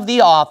point of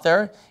the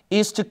author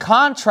is to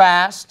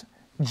contrast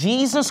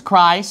Jesus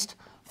Christ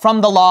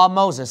from the law of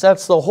Moses.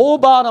 That's the whole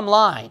bottom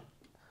line.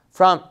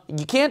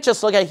 You can't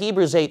just look at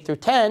Hebrews 8 through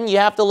 10. You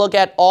have to look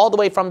at all the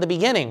way from the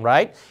beginning,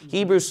 right?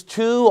 Hebrews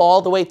 2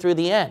 all the way through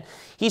the end.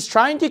 He's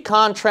trying to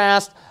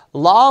contrast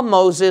law of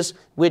Moses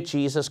with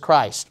Jesus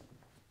Christ.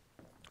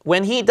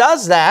 When he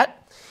does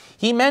that,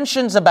 he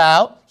mentions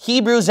about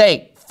Hebrews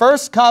 8,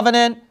 first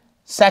covenant,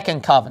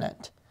 second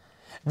covenant.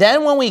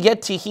 Then when we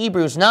get to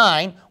Hebrews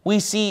 9,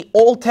 we see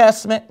Old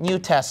Testament, New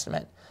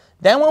Testament.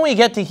 Then when we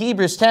get to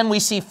Hebrews 10,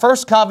 we see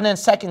first covenant,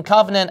 second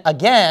covenant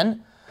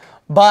again,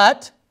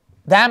 but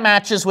that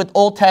matches with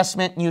Old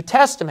Testament, New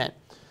Testament.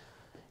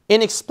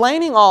 In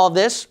explaining all of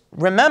this,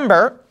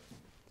 remember,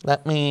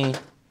 let me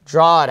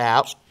draw it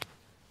out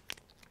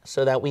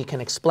so that we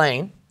can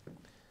explain.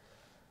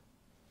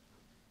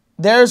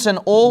 There's an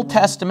Old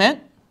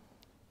Testament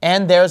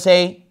and there's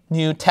a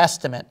New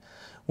Testament.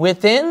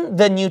 Within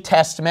the New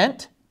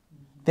Testament,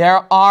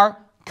 there are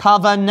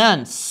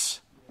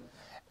covenants.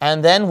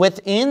 And then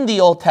within the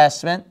Old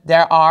Testament,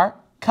 there are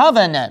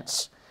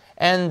covenants.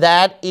 And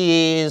that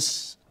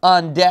is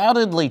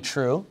undoubtedly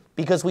true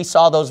because we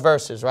saw those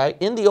verses, right?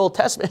 In the Old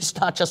Testament, it's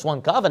not just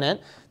one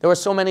covenant. There were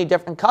so many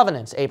different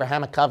covenants.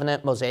 Abrahamic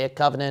covenant, Mosaic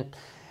covenant,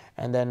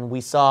 and then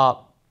we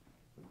saw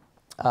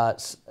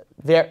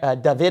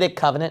Davidic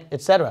covenant,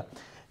 etc.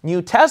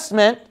 New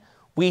Testament,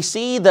 we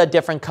see the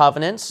different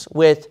covenants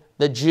with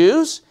the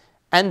Jews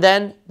and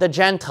then the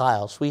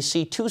Gentiles. We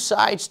see two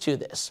sides to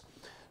this.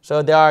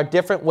 So there are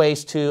different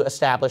ways to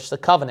establish the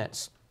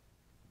covenants.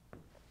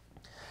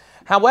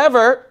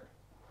 However,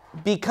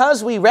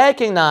 because we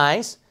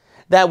recognize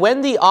that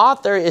when the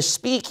author is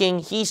speaking,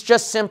 he's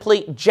just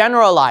simply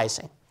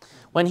generalizing.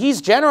 When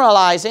he's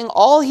generalizing,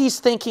 all he's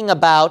thinking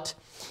about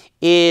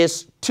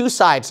is two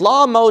sides,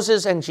 law of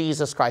Moses and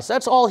Jesus Christ.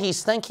 That's all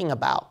he's thinking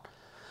about.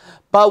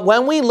 But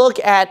when we look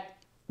at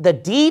the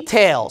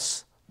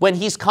details, when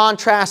he's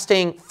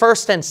contrasting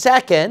first and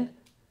second,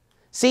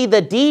 see,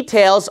 the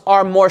details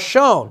are more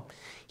shown.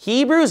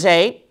 Hebrews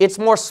 8, it's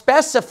more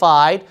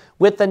specified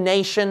with the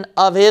nation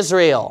of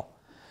Israel.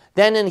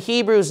 Then in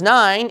Hebrews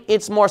 9,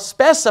 it's more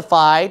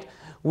specified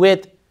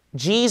with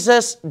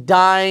Jesus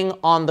dying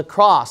on the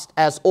cross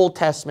as Old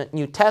Testament,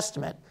 New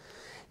Testament.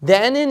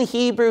 Then in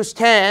Hebrews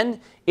 10,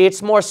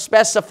 it's more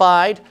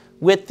specified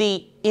with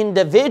the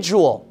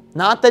individual,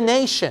 not the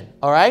nation,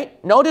 all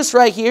right? Notice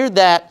right here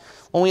that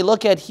when we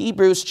look at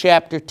Hebrews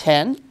chapter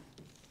 10,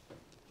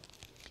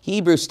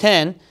 Hebrews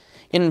 10,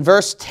 in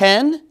verse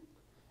 10,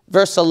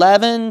 verse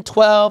 11,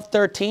 12,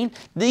 13,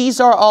 these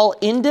are all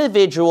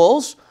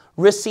individuals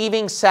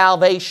receiving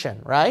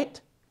salvation, right?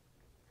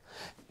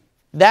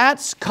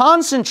 That's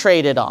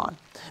concentrated on.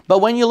 But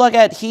when you look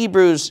at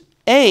Hebrews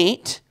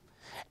 8,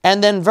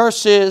 and then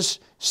verses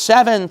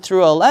 7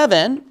 through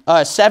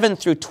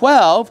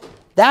 12,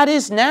 that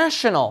is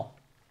national.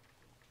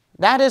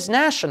 That is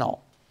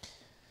national.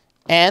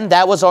 And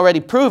that was already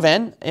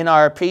proven in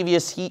our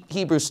previous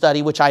Hebrew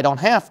study, which I don't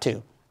have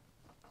to.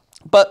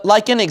 But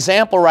like an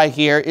example right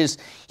here is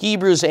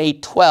Hebrews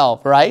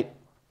 8:12, right?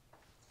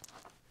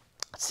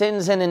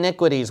 Sins and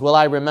iniquities will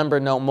I remember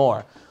no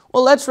more.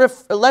 Well,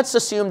 let's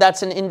assume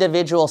that's an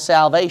individual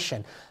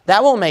salvation.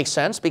 That will make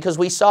sense because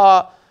we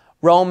saw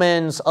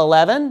Romans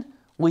 11,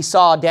 we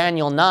saw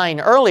Daniel 9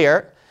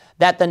 earlier,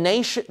 that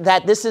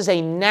this is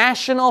a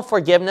national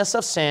forgiveness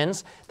of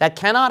sins that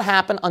cannot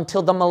happen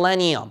until the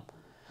millennium.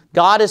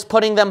 God is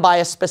putting them by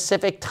a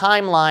specific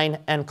timeline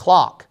and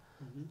clock.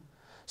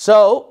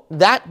 So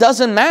that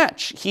doesn't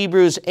match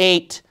Hebrews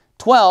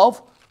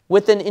 8:12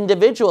 with an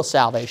individual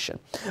salvation.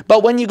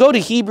 But when you go to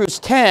Hebrews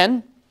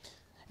 10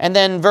 and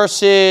then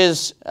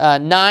verses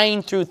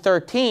 9 through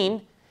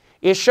 13,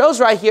 it shows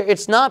right here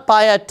it's not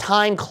by a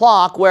time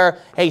clock where,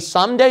 hey,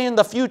 someday in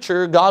the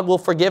future God will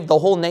forgive the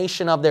whole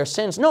nation of their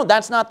sins. No,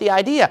 that's not the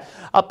idea.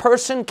 A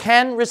person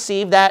can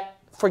receive that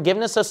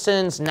forgiveness of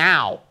sins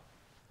now.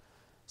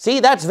 See,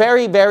 that's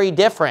very, very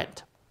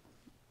different.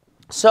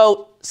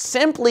 So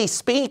simply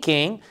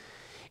speaking,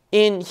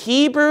 in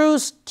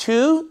Hebrews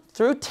 2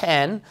 through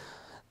 10,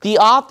 the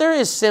author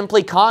is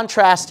simply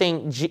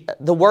contrasting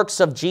the works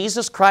of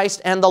Jesus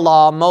Christ and the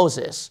law of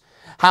Moses,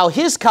 how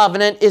his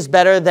covenant is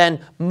better than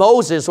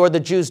Moses or the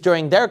Jews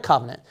during their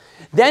covenant.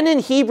 Then in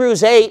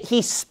Hebrews 8,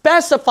 he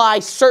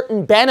specifies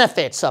certain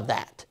benefits of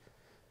that.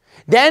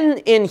 Then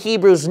in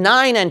Hebrews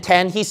 9 and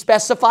 10, he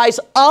specifies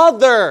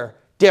other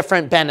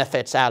different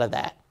benefits out of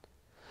that.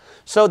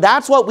 So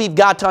that's what we've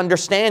got to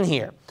understand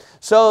here.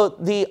 So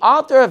the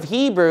author of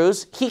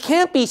Hebrews, he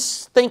can't be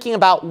thinking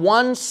about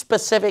one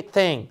specific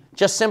thing,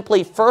 just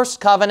simply first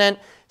covenant,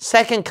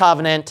 second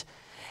covenant,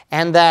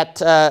 and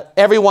that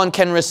everyone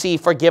can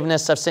receive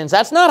forgiveness of sins.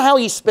 That's not how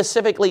he's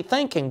specifically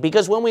thinking,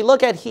 because when we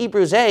look at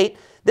Hebrews 8,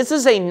 this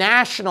is a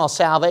national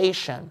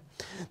salvation.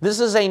 This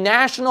is a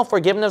national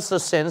forgiveness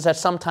of sins at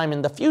some time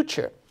in the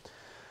future.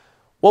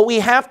 What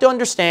we have to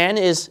understand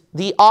is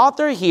the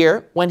author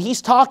here, when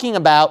he's talking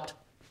about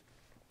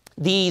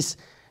these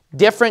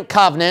different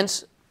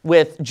covenants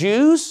with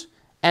Jews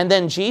and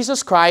then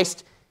Jesus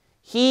Christ,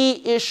 he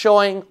is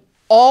showing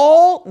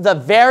all the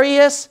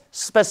various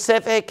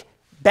specific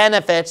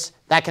benefits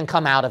that can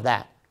come out of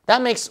that.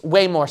 That makes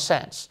way more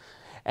sense.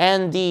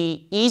 And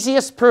the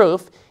easiest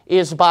proof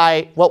is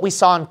by what we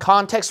saw in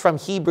context from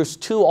Hebrews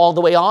 2 all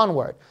the way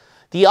onward.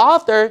 The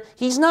author,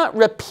 he's not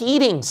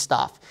repeating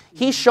stuff.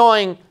 He's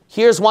showing,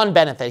 here's one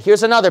benefit,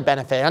 here's another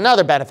benefit,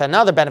 another benefit,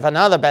 another benefit,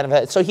 another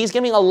benefit. So he's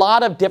giving a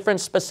lot of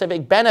different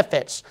specific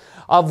benefits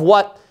of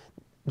what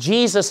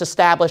Jesus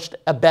established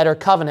a better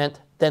covenant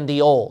than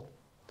the old.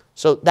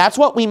 So that's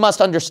what we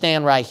must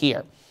understand right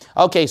here.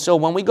 Okay, so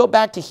when we go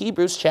back to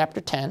Hebrews chapter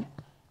 10,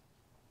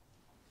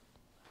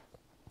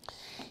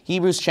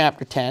 Hebrews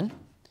chapter 10,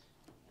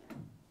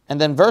 and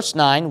then verse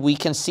 9, we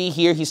can see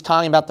here he's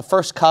talking about the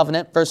first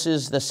covenant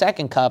versus the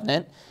second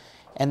covenant.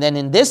 And then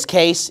in this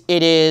case,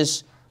 it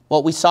is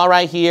what we saw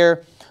right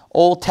here,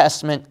 Old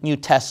Testament, New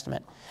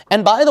Testament.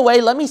 And by the way,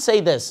 let me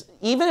say this.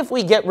 Even if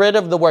we get rid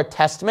of the word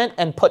testament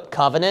and put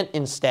covenant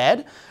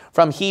instead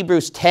from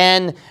Hebrews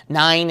 10,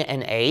 9,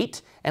 and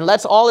 8, and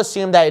let's all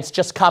assume that it's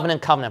just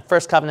covenant, covenant.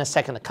 First covenant,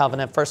 second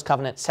covenant, first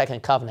covenant,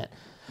 second covenant.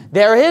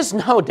 There is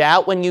no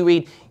doubt when you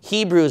read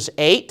Hebrews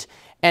 8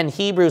 and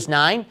Hebrews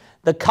 9,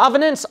 the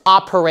covenant's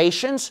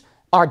operations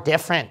are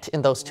different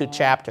in those two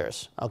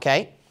chapters,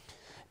 okay?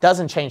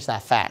 Doesn't change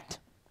that fact.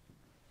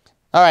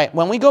 All right,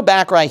 when we go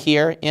back right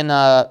here in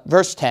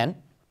verse 10,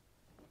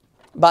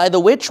 by the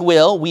which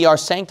will we are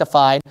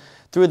sanctified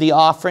through the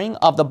offering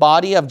of the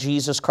body of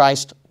Jesus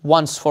Christ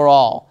once for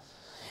all.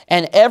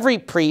 And every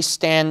priest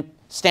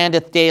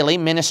standeth daily,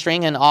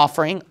 ministering and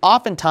offering,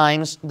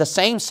 oftentimes the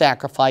same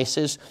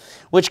sacrifices,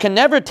 which can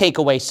never take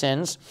away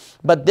sins.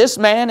 But this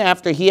man,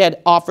 after he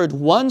had offered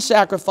one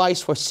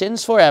sacrifice for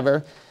sins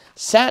forever,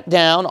 sat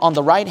down on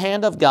the right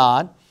hand of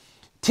God,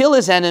 till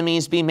his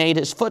enemies be made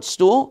his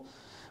footstool.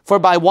 For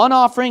by one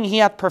offering he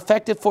hath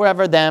perfected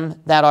forever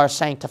them that are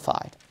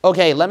sanctified.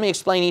 Okay, let me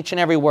explain each and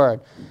every word.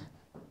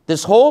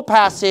 This whole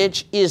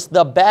passage is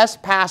the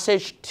best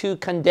passage to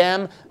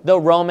condemn the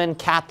Roman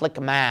Catholic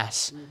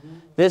Mass.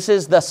 This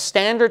is the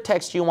standard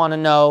text you want to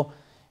know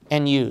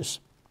and use.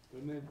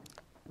 Amen.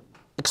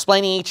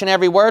 Explaining each and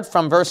every word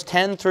from verse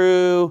 10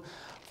 through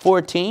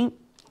 14.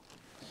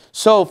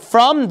 So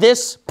from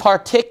this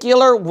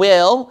particular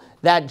will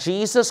that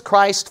Jesus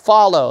Christ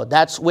followed,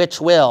 that's which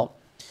will,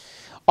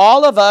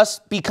 all of us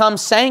become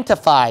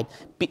sanctified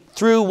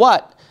through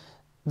what?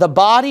 The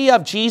body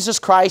of Jesus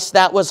Christ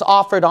that was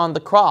offered on the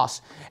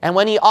cross. And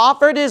when he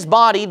offered his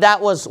body, that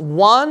was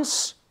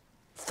once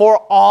for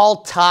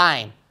all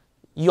time.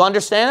 You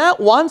understand that?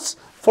 Once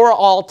for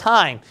all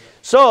time.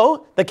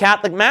 So the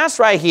Catholic Mass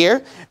right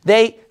here,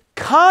 they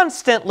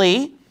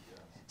constantly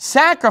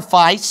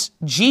sacrifice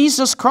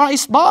Jesus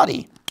Christ's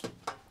body.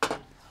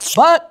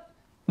 But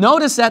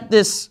notice that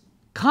this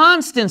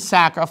constant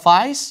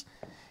sacrifice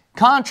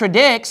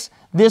contradicts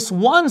this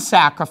one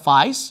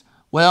sacrifice.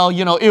 Well,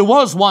 you know, it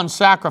was one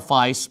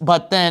sacrifice,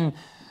 but then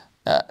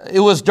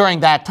it was during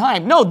that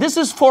time. No, this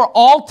is for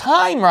all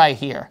time right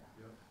here.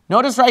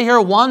 Notice right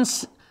here, one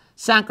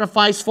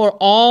sacrifice for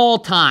all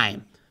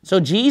time.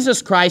 So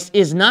Jesus Christ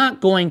is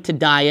not going to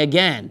die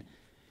again.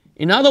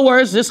 In other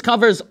words, this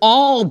covers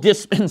all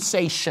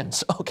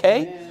dispensations,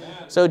 okay? Amen.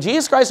 So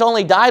Jesus Christ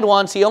only died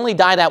once. He only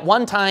died at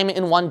one time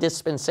in one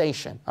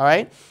dispensation, all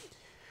right?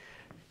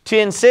 To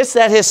insist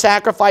that his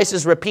sacrifice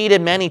is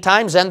repeated many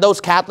times, then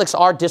those Catholics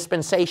are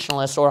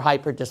dispensationalists or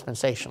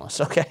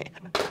hyper-dispensationalists, okay?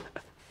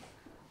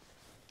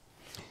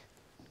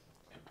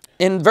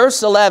 In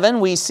verse 11,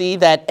 we see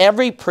that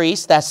every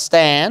priest that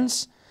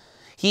stands,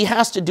 he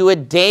has to do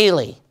it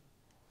daily,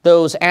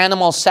 those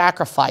animal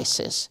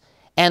sacrifices.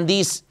 And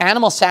these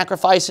animal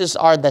sacrifices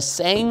are the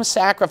same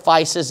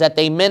sacrifices that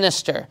they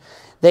minister.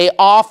 They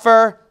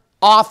offer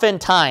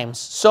oftentimes,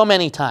 so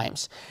many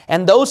times.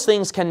 And those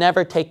things can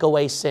never take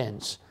away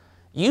sins.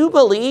 You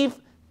believe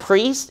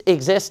priests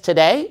exist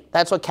today?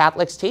 That's what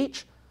Catholics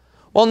teach?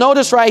 Well,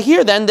 notice right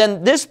here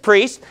then this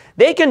priest,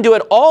 they can do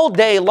it all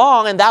day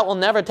long and that will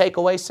never take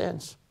away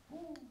sins.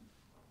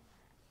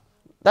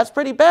 That's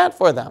pretty bad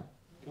for them.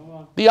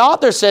 The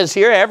author says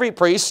here, every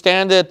priest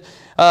standeth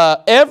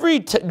every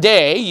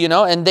day, you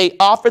know, and they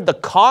offered the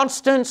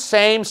constant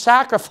same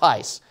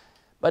sacrifice,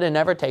 but it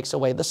never takes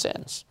away the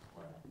sins.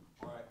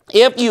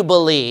 If you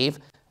believe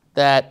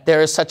that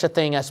there is such a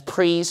thing as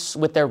priests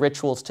with their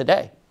rituals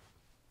today.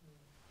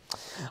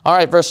 All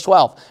right, verse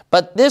 12.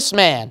 But this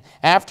man,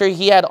 after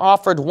he had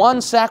offered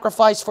one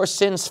sacrifice for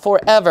sins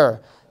forever,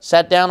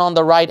 sat down on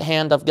the right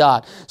hand of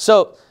God.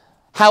 So,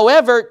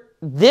 however,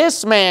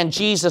 this man,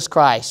 Jesus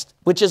Christ,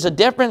 which is a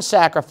different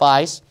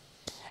sacrifice,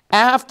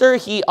 after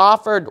he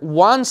offered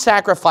one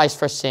sacrifice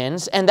for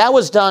sins, and that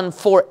was done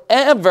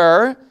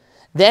forever,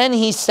 then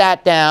he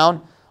sat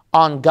down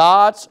on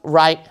God's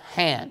right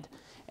hand.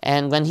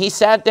 And when he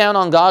sat down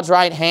on God's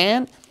right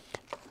hand,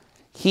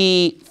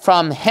 he,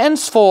 from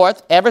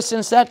henceforth, ever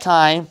since that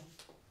time,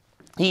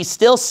 he's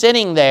still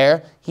sitting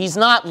there. He's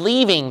not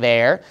leaving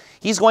there.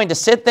 He's going to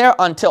sit there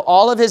until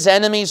all of his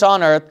enemies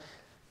on earth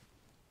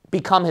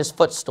become his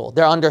footstool.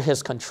 They're under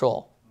his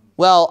control.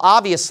 Well,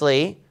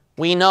 obviously,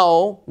 we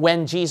know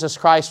when Jesus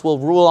Christ will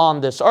rule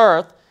on this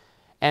earth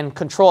and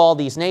control all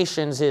these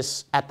nations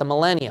is at the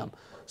millennium.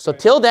 So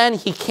till then,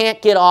 he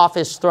can't get off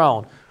his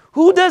throne.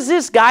 Who does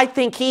this guy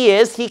think he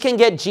is? He can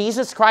get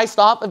Jesus Christ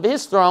off of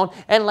his throne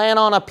and land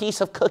on a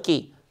piece of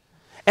cookie.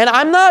 And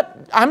I'm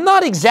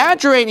not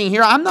exaggerating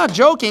here. I'm not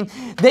joking.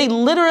 They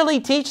literally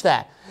teach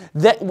that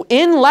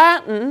in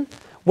Latin,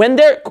 when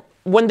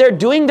they're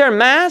doing their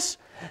Mass,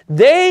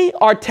 they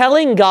are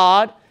telling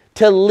God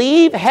to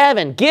leave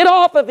heaven, get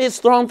off of his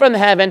throne from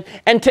heaven,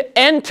 and to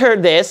enter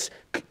this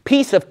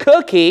piece of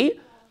cookie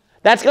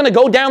that's going to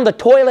go down the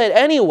toilet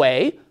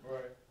anyway,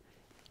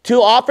 to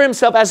offer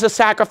himself as a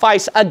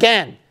sacrifice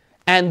again.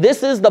 And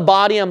this is the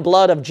body and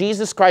blood of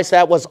Jesus Christ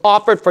that was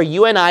offered for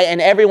you and I,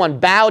 and everyone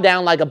bow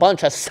down like a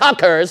bunch of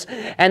suckers,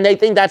 and they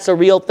think that's a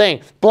real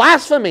thing.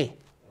 Blasphemy.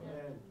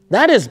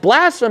 That is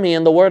blasphemy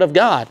in the Word of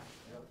God.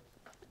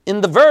 In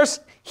the verse,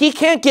 He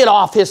can't get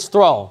off his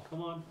throne.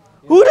 Come on.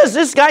 Who does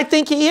this guy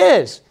think he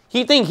is?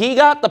 He think he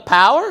got the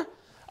power?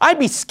 I'd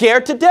be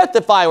scared to death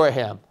if I were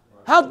him.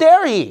 How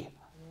dare he?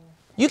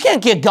 You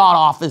can't get God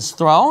off his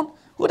throne.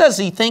 Who does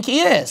he think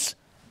he is?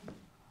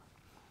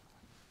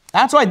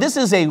 That's why this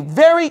is a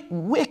very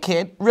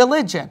wicked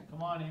religion.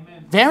 Come on,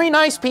 amen. Very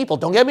nice people,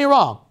 don't get me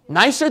wrong.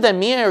 Nicer than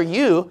me or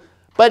you,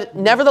 but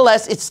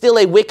nevertheless, it's still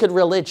a wicked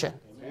religion.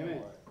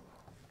 Amen.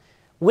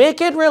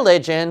 Wicked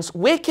religions,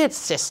 wicked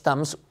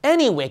systems,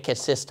 any wicked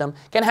system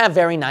can have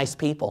very nice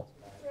people.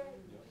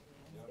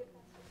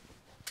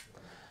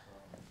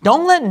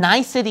 Don't let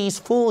niceties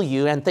fool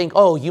you and think,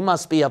 oh, you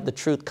must be of the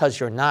truth because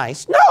you're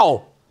nice.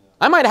 No!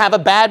 I might have a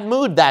bad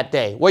mood that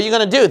day. What are you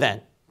going to do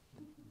then?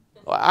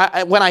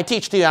 When I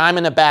teach to you, I'm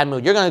in a bad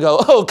mood. You're going to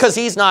go, oh, because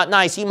he's not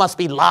nice. He must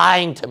be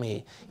lying to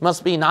me. He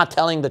must be not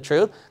telling the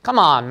truth. Come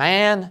on,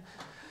 man.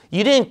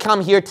 You didn't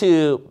come here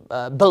to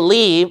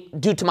believe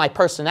due to my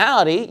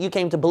personality. You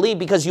came to believe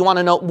because you want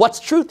to know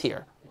what's truth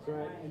here.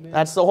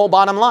 That's the whole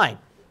bottom line.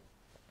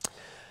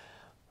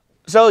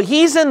 So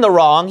he's in the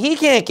wrong. He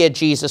can't get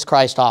Jesus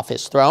Christ off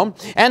his throne.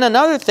 And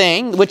another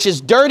thing, which is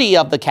dirty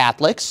of the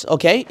Catholics,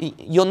 okay,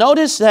 you'll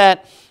notice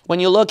that when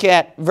you look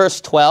at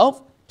verse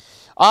 12,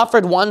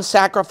 offered one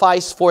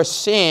sacrifice for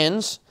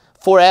sins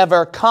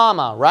forever,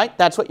 comma, right?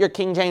 That's what your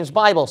King James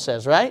Bible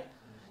says, right?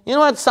 You know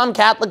what some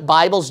Catholic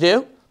Bibles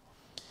do?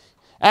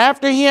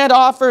 After he had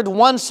offered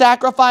one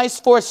sacrifice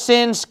for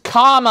sins,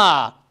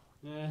 comma,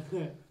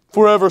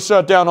 forever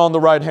sat down on the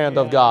right hand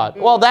of God.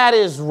 Well, that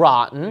is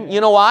rotten. You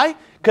know why?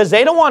 Because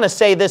they don't want to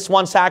say this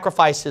one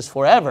sacrifice is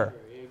forever.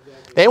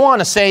 They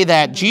want to say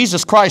that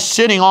Jesus Christ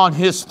sitting on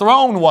his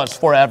throne was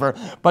forever,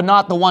 but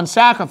not the one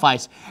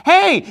sacrifice.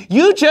 Hey,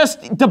 you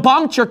just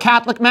debunked your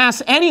Catholic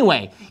Mass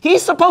anyway.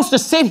 He's supposed to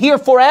sit here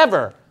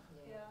forever.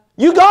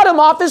 You got him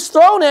off his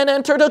throne and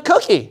entered a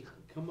cookie.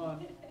 Come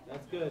on.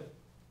 That's good.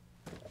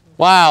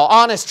 Wow,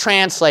 honest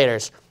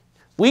translators.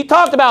 We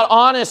talked about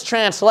honest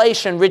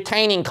translation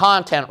retaining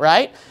content,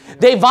 right?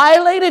 They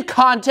violated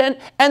content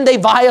and they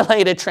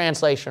violated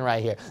translation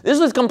right here. This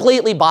was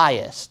completely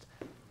biased.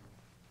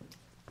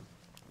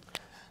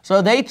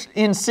 So they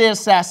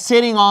insist that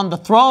sitting on the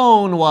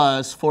throne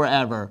was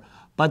forever.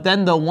 But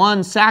then the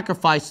one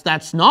sacrifice,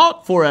 that's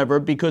not forever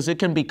because it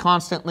can be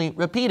constantly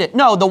repeated.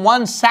 No, the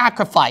one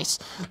sacrifice.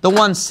 The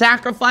one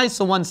sacrifice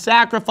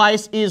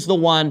is the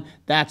one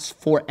that's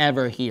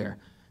forever here.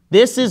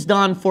 This is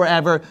done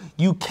forever.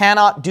 You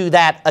cannot do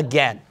that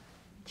again.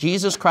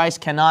 Jesus Christ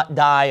cannot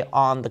die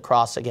on the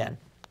cross again.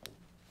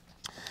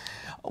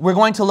 We're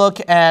going to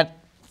look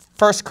at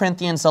 1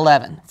 Corinthians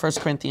 11. 1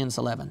 Corinthians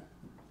 11.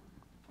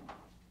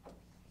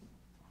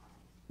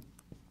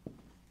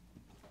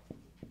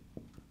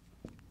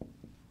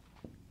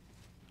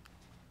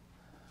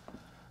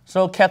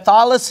 So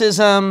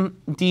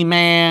Catholicism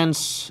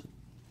demands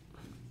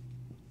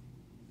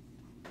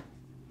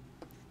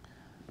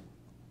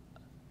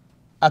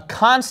a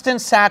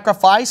constant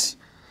sacrifice,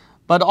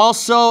 but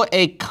also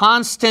a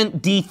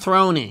constant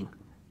dethroning.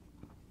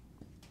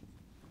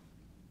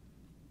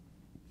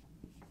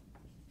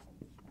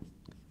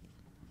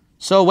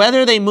 So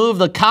whether they move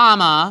the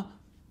comma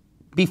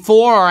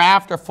before or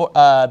after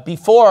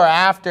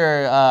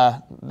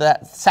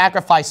that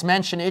sacrifice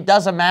mentioned, it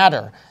doesn't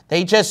matter.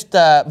 They just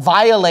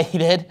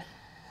violated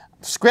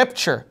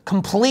Scripture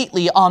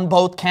completely on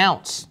both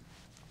counts.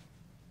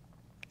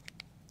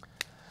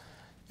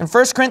 In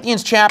 1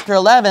 Corinthians chapter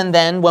 11,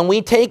 then, when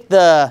we take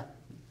the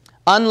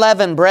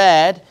unleavened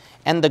bread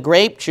and the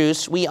grape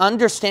juice, we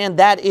understand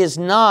that is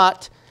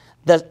not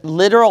the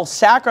literal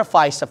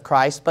sacrifice of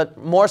Christ,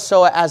 but more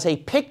so as a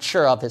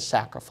picture of his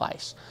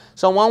sacrifice.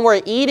 So when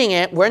we're eating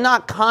it, we're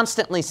not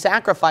constantly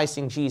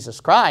sacrificing Jesus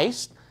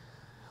Christ.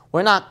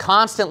 We're not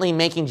constantly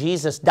making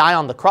Jesus die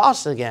on the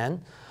cross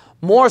again.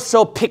 More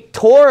so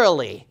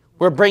pictorially,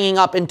 we're bringing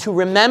up into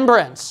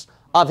remembrance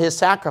of his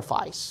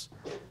sacrifice.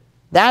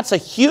 That's a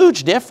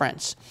huge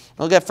difference.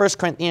 Look at 1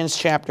 Corinthians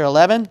chapter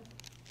 11.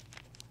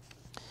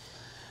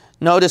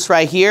 Notice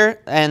right here,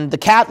 and the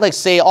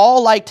Catholics, they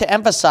all like to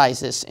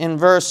emphasize this in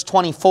verse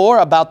 24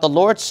 about the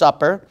Lord's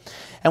Supper.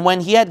 And when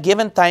he had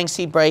given thanks,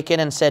 he brake it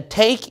and said,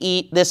 "Take,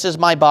 eat, this is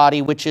my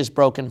body, which is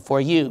broken for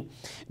you.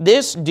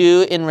 This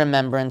do in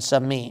remembrance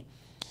of me."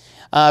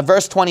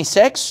 Verse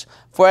 26,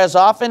 "For as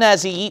often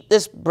as ye eat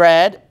this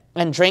bread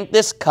and drink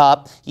this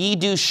cup, ye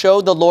do show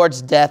the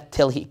Lord's death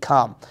till he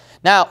come."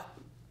 Now,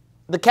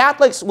 the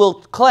Catholics will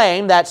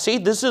claim that, see,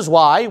 this is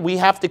why we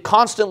have to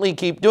constantly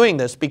keep doing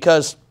this,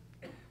 because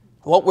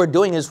what we're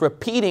doing is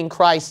repeating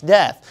Christ's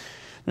death.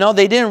 No,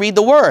 they didn't read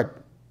the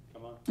word.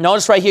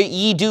 Notice right here,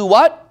 ye do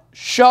what?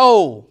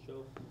 Show.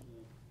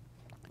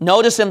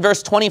 Notice in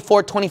verse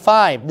 24,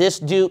 25, this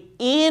do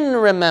in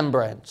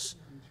remembrance.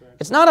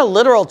 It's not a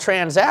literal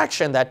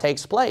transaction that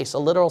takes place, a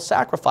literal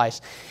sacrifice.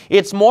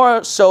 It's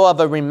more so of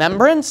a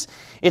remembrance.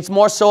 It's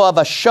more so of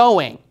a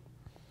showing.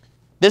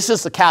 This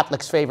is the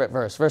Catholic's favorite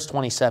verse, verse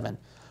 27.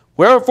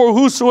 "Wherefore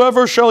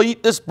whosoever shall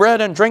eat this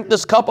bread and drink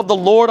this cup of the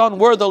Lord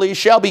unworthily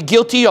shall be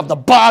guilty of the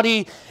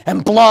body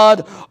and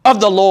blood of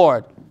the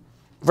Lord."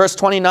 Verse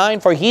 29,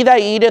 for he that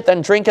eateth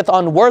and drinketh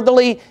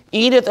unworthily,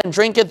 eateth and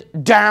drinketh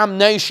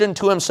damnation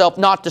to himself,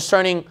 not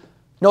discerning,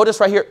 notice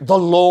right here, the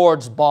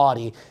Lord's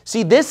body.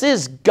 See, this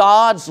is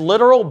God's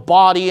literal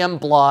body and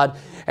blood.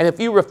 And if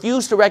you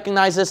refuse to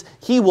recognize this,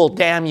 he will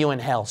damn you in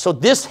hell. So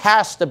this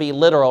has to be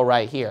literal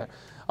right here.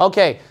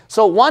 Okay,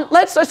 so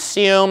let's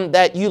assume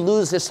that you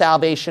lose the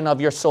salvation of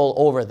your soul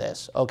over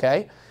this,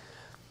 okay?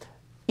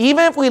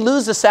 Even if we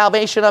lose the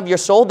salvation of your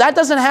soul, that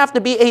doesn't have to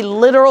be a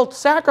literal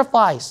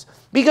sacrifice.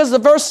 Because the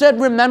verse said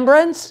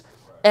remembrance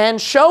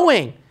and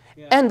showing.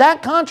 Yeah. And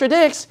that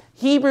contradicts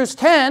Hebrews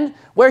 10,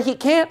 where he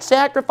can't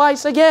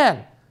sacrifice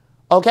again.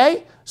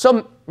 Okay?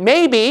 So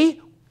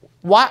maybe,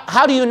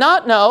 how do you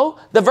not know?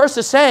 The verse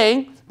is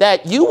saying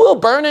that you will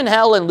burn in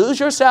hell and lose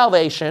your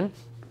salvation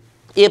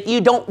if you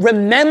don't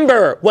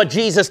remember what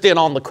Jesus did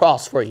on the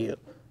cross for you.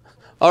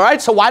 All right?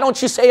 So why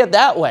don't you say it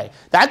that way?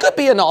 That could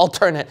be an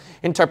alternate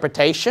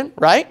interpretation,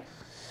 right?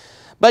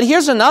 But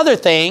here's another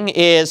thing,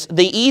 is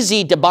the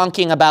easy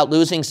debunking about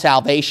losing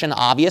salvation,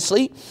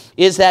 obviously,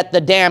 is that the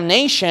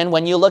damnation,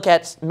 when you look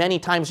at many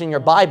times in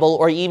your Bible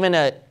or even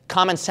a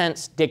common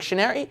sense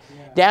dictionary,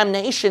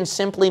 damnation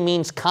simply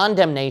means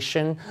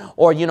condemnation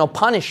or,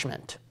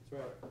 punishment.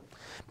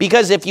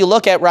 Because if you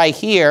look at right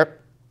here,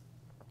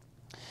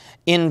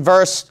 in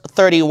verse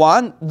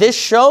 31, this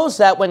shows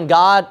that when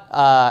God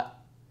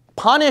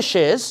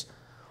punishes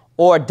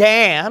or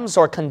damns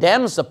or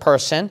condemns the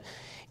person,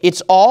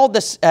 it's all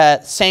the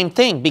same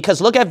thing.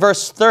 Because look at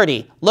verse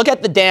 30. Look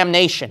at the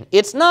damnation.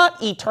 It's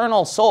not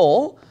eternal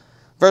soul.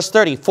 Verse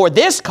 30. For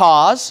this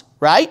cause,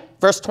 right?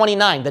 Verse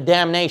 29, the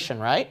damnation,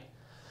 right?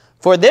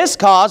 For this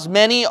cause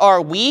many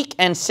are weak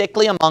and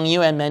sickly among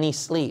you, and many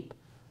sleep.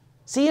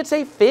 See, it's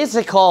a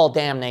physical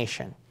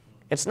damnation.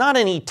 It's not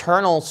an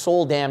eternal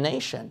soul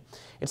damnation.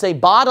 It's a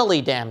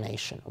bodily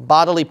damnation,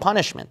 bodily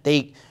punishment.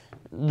 They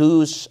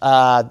lose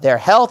their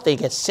health, they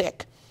get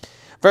sick.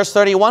 Verse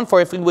 31,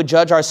 for if we would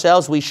judge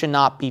ourselves, we should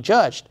not be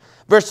judged.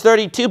 Verse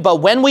 32,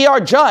 but when we are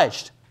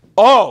judged,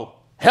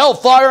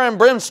 hellfire and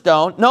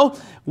brimstone. No,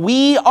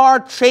 we are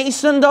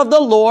chastened of the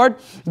Lord,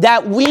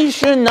 that we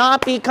should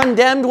not be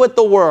condemned with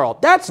the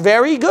world. That's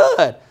very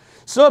good.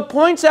 So it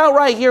points out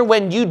right here,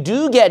 when you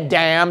do get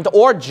damned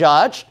or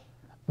judged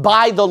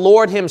by the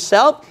Lord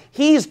himself,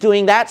 he's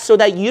doing that so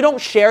that you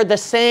don't share the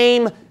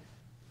same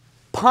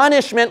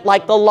punishment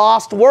like the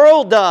lost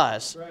world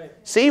does. Right.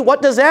 See,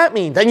 what does that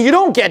mean? Then you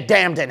don't get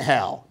damned in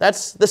hell.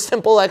 That's the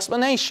simple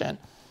explanation.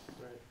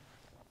 Right.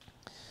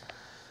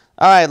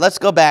 All right, let's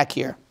go back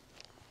here.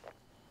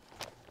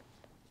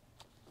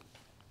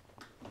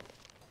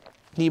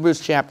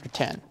 Hebrews chapter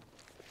 10.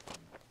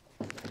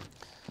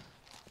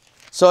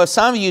 So if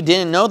some of you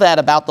didn't know that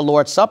about the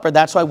Lord's Supper,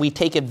 that's why we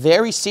take it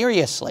very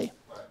seriously.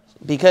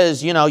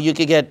 Because, you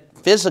could get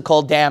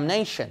physical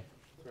damnation.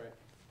 Right.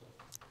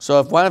 So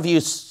if one of you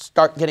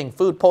start getting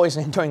food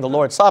poisoning during the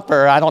Lord's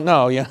Supper, I don't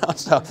know,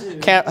 So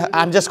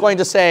I'm just going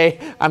to say,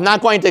 I'm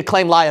not going to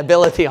claim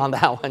liability on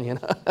that one,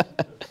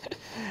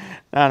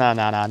 No,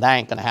 that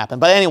ain't going to happen.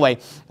 But anyway,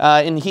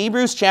 in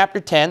Hebrews chapter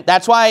 10,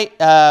 that's why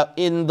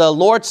in the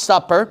Lord's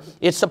Supper,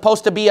 it's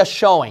supposed to be a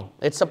showing.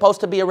 It's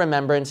supposed to be a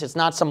remembrance. It's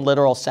not some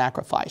literal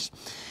sacrifice.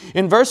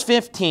 In verse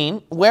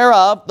 15,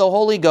 whereof the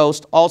Holy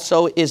Ghost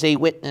also is a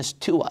witness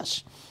to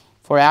us.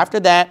 For after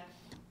that,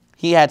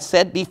 he had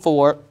said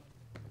before,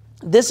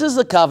 this is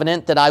the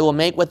covenant that I will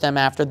make with them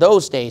after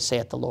those days,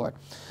 saith the Lord.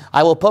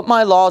 I will put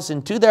my laws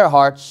into their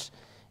hearts,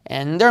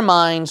 and in their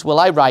minds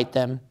will I write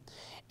them,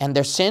 and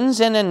their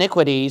sins and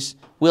iniquities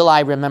will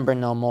I remember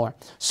no more.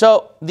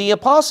 So the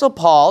Apostle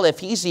Paul, if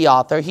he's the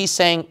author, he's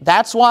saying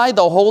that's why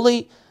the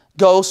Holy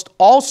Ghost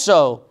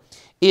also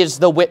is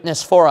the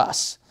witness for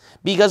us.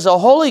 Because the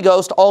Holy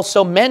Ghost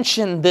also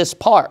mentioned this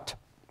part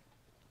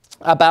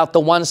about the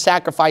one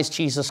sacrifice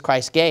Jesus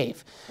Christ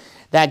gave.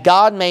 That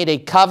God made a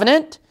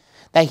covenant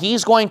that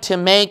he's going to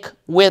make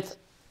with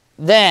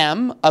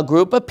them, a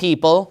group of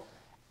people,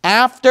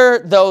 after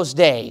those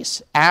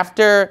days,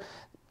 after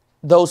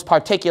those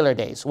particular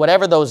days,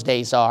 whatever those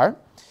days are.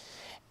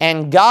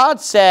 And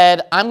God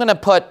said, I'm going to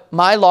put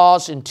my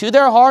laws into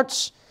their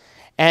hearts,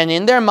 and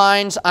in their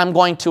minds I'm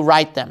going to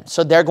write them.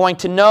 So they're going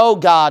to know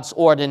God's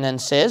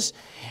ordinances,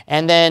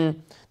 and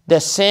then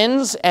the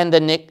sins and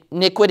the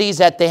iniquities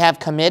that they have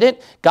committed,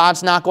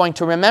 God's not going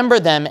to remember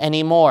them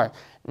anymore.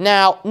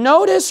 Now,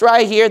 notice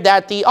right here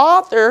that the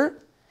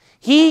author,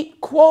 he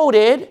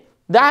quoted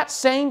that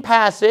same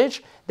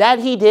passage that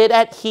he did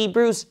at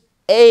Hebrews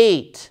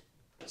 8.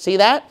 See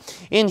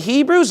that? In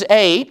Hebrews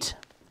 8,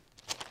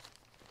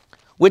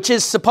 which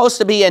is supposed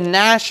to be a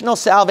national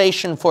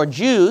salvation for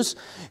Jews,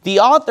 the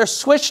author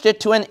switched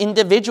it to an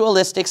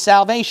individualistic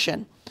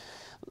salvation.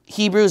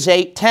 Hebrews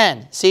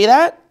 8:10. See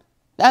that?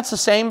 That's the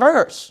same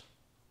verse.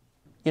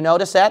 You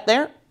notice that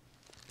there?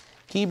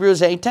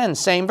 Hebrews 8:10,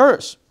 same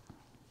verse.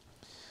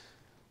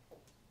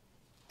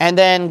 And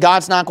then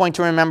God's not going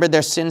to remember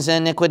their sins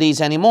and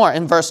iniquities anymore.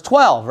 In verse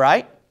 12,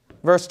 right?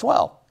 Verse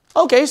 12.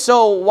 Okay,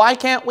 so why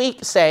can't we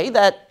say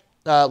that,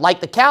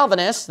 like the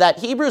Calvinists, that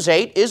Hebrews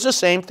 8 is the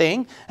same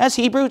thing as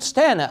Hebrews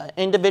 10,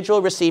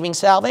 individual receiving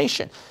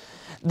salvation?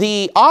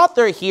 the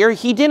author here,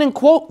 he didn't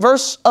quote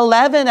verse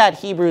 11 at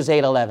Hebrews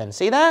 8:11.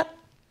 See that?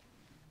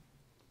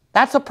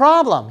 That's a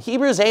problem.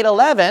 Hebrews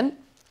 8:11,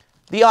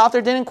 the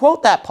author didn't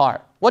quote that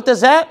part. What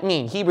does that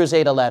mean, Hebrews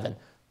 8:11?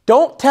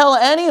 Don't tell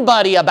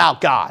anybody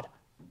about God.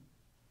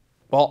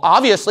 Well,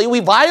 obviously, we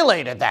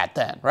violated that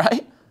then,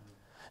 right?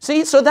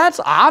 See, so that's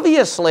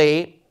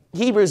obviously,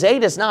 Hebrews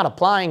 8 is not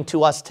applying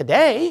to us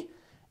today,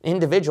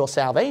 individual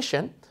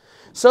salvation.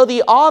 So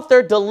the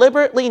author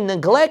deliberately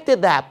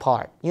neglected that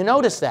part. You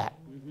notice that?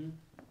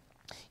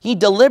 He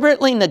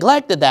deliberately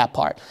neglected that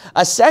part.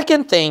 A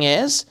second thing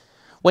is,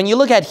 when you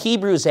look at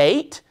Hebrews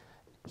 8,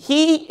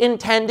 he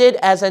intended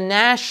as a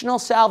national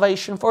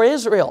salvation for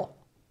Israel.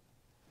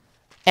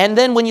 And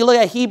then when you look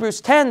at Hebrews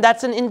 10,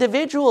 that's an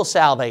individual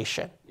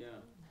salvation. Yeah.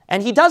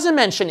 And he doesn't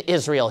mention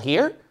Israel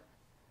here.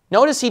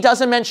 Notice he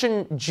doesn't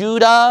mention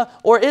Judah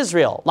or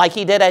Israel like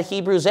he did at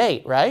Hebrews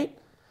 8, right?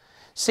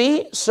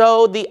 See,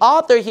 so the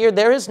author here,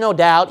 there is no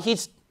doubt,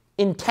 he's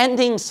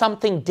intending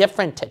something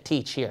different to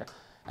teach here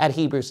at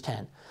Hebrews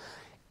 10.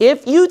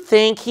 If you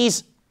think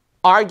he's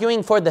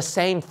arguing for the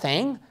same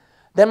thing,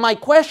 then my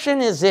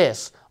question is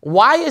this: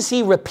 why is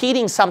he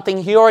repeating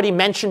something he already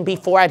mentioned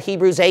before at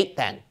Hebrews 8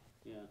 then?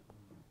 Yeah.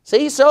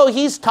 See, so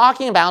he's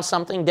talking about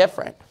something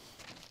different.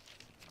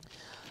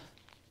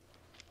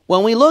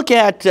 When we look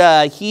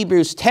at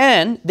Hebrews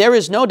 10, there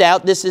is no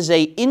doubt this is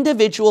an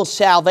individual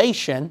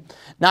salvation,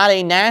 not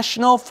a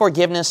national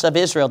forgiveness of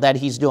Israel that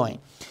he's doing.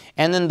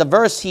 And then the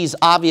verse he's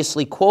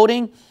obviously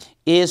quoting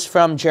is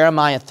from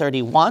Jeremiah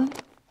 31.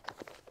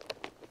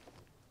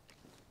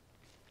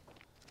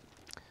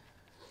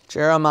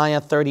 Jeremiah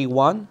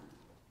 31.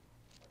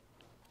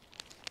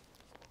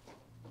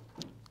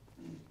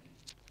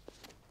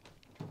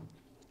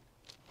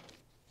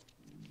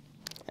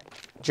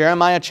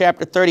 Jeremiah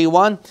chapter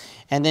 31,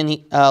 and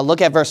then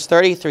look at verse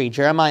 33.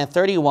 Jeremiah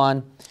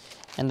 31,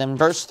 and then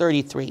verse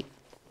 33.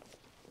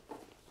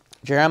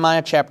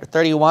 Jeremiah chapter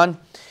 31,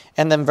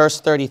 and then verse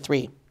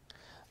 33.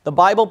 The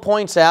Bible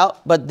points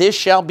out, "But this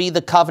shall be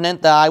the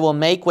covenant that I will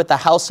make with the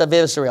house of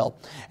Israel.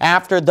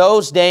 After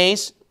those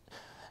days,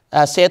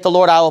 saith the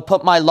Lord, I will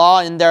put my law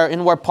in their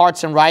inward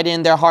parts and write it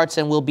in their hearts,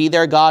 and will be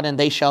their God, and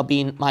they shall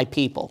be my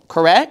people."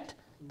 Correct?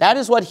 That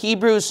is what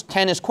Hebrews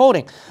 10 is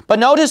quoting. But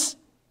notice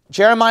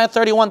Jeremiah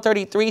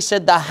 31:33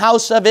 said the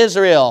house of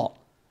Israel.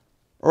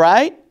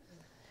 Right?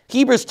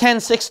 Hebrews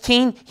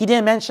 10:16, he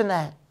didn't mention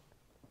that.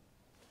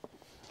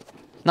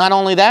 Not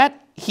only that,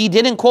 he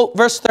didn't quote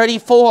verse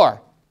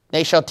 34.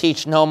 They shall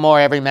teach no more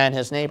every man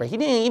his neighbor. He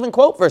didn't even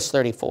quote verse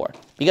 34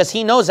 because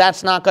he knows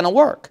that's not going to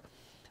work.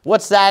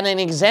 What's that an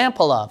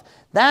example of?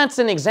 That's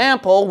an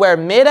example where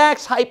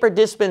mid-acts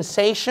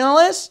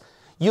hyper-dispensationalists,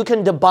 you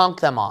can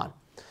debunk them on.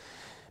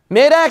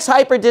 Mid-acts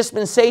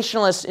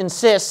hyper-dispensationalists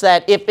insist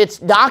that if it's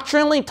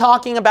doctrinally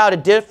talking about a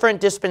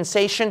different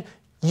dispensation,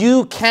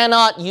 you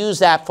cannot use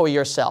that for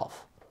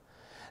yourself.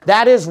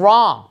 That is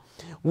wrong.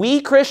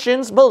 We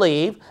Christians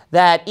believe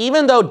that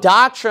even though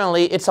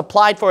doctrinally it's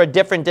applied for a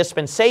different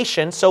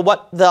dispensation, so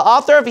what the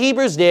author of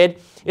Hebrews did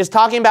is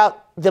talking about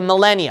the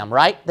millennium,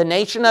 right? The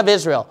nation of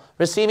Israel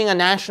receiving a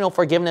national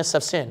forgiveness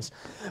of sins.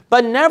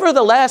 But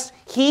nevertheless,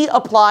 he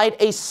applied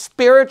a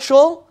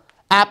spiritual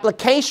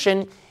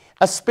application,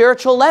 a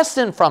spiritual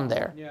lesson from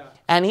there. Yeah.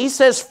 And he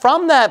says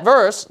from that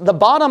verse, the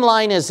bottom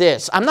line is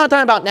this. I'm not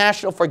talking about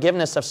national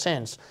forgiveness of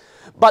sins.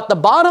 But the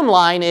bottom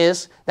line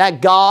is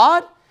that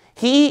God,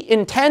 he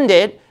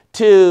intended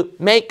to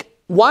make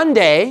one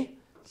day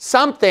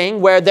something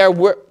where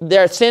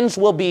their sins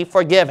will be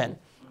forgiven.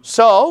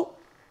 So,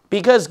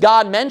 because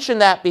God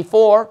mentioned that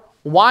before,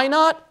 why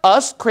not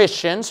us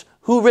Christians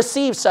who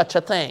receive such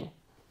a thing?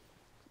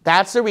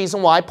 That's the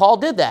reason why Paul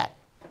did that.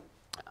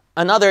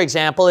 Another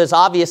example is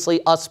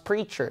obviously us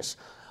preachers.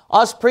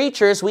 Us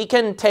preachers,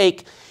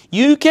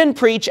 you can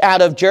preach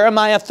out of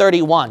Jeremiah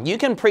 31. You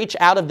can preach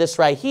out of this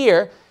right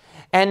here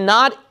and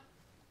not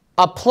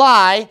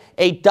apply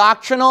a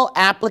doctrinal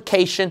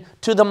application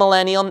to the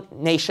millennial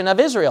nation of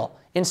Israel.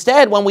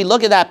 Instead, when we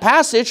look at that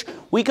passage,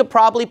 we could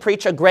probably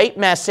preach a great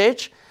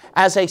message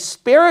as a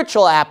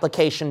spiritual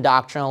application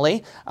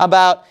doctrinally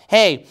about,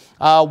 hey,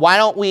 why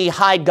don't we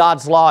hide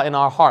God's law in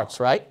our hearts,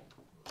 right?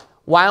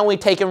 Why don't we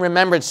take in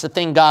remembrance the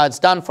thing God's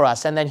done for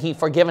us and then He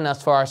forgiven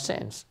us for our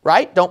sins,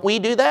 right? Don't we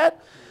do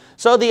that?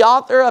 So the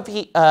author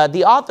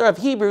of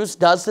Hebrews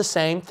does the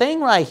same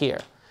thing right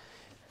here.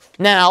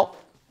 Now,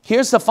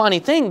 here's the funny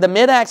thing. The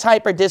mid-acts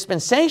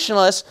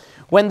hyper-dispensationalists,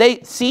 when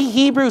they see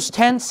Hebrews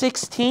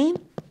 10:16,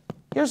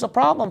 here's a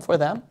problem for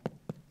them.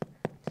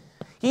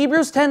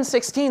 Hebrews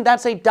 10:16,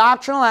 that's a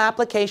doctrinal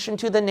application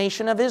to the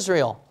nation of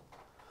Israel.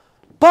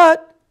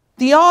 But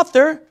the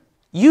author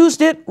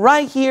used it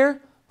right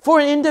here for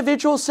an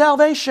individual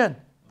salvation,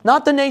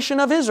 not the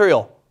nation of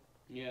Israel.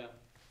 Yeah.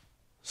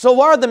 So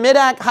what are the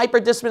mid-act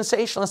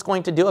hyper-dispensationalists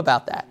going to do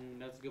about that?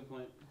 That's a good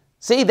point.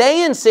 See,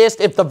 they insist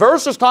if the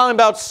verse is talking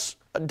about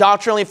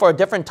doctrinally for a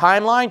different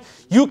timeline,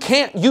 you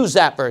can't use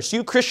that verse.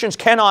 You Christians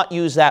cannot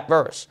use that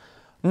verse.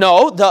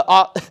 No,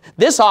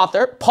 this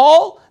author,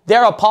 Paul,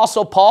 their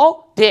apostle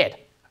Paul, did.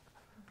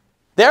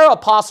 Their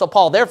apostle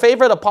Paul, their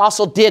favorite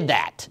apostle, did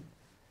that.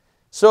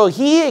 So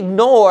he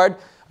ignored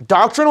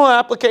doctrinal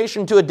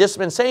application to a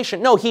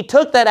dispensation. No, he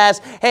took that as,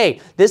 hey,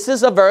 this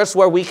is a verse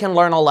where we can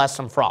learn a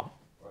lesson from.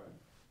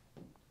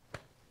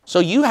 So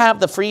you have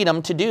the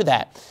freedom to do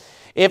that.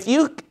 If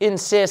you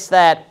insist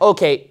that,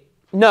 okay,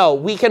 no,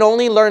 we can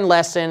only learn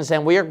lessons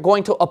and we're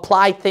going to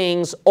apply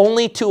things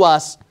only to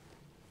us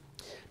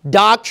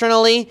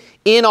doctrinally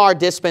in our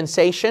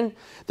dispensation,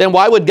 then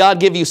why would God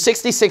give you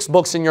 66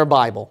 books in your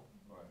Bible?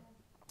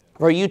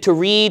 For you to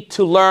read,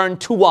 to learn,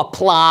 to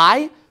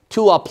apply?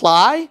 To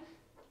apply?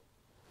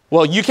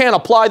 Well, you can't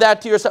apply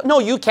that to yourself. No,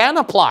 you can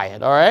apply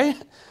it, all right?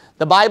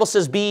 The Bible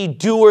says, be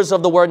doers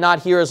of the word,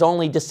 not hearers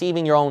only,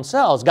 deceiving your own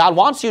selves. God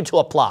wants you to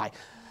apply.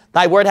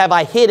 Thy word have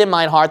I hid in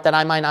mine heart that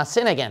I might not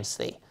sin against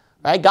thee.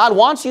 Right? God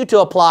wants you to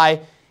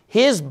apply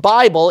His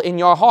Bible in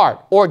your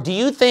heart. Or do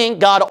you think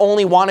God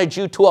only wanted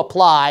you to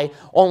apply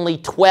only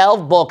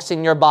 12 books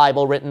in your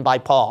Bible written by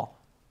Paul?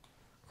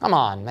 Come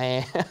on,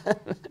 man.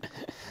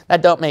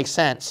 That don't make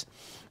sense.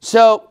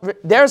 So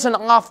there's an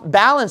off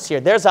balance here.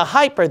 There's a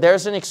hyper,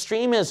 there's an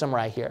extremism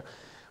right here.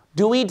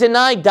 Do we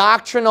deny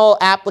doctrinal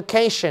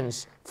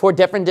applications for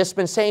different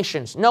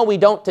dispensations? No, we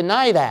don't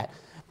deny that.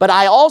 But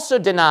I also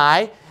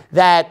deny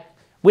that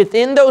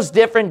within those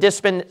different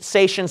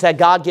dispensations that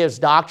God gives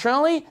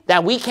doctrinally,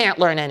 that we can't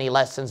learn any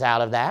lessons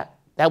out of that,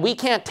 that we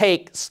can't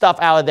take stuff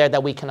out of there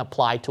that we can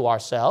apply to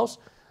ourselves.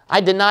 I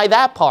deny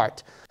that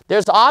part.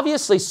 There's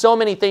obviously so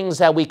many things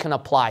that we can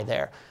apply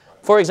there.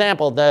 For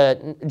example,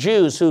 the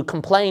Jews who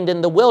complained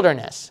in the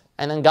wilderness,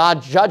 and then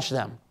God judged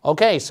them.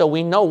 Okay, so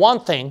we know one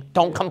thing,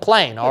 don't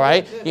complain, all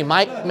right? You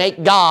might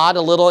make God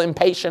a little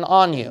impatient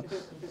on you.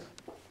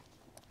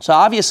 So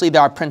obviously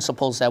there are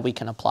principles that we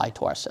can apply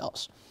to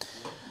ourselves.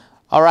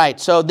 All right,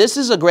 so this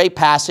is a great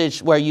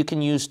passage where you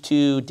can use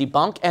to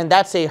debunk, and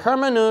that's a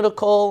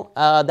hermeneutical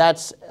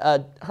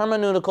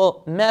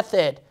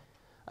method,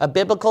 a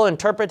biblical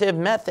interpretive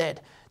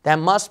method that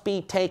must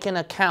be taken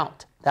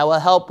account, that will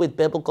help with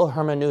biblical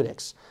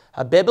hermeneutics.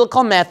 A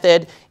biblical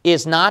method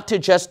is not to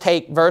just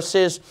take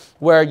verses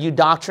where you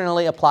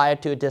doctrinally apply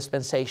it to a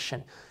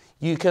dispensation.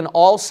 You can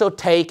also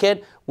take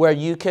it where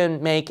you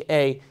can make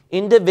an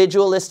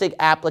individualistic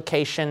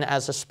application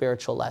as a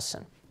spiritual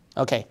lesson.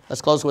 Okay,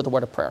 let's close with a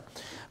word of prayer.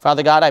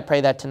 Father God, I pray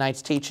that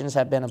tonight's teachings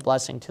have been a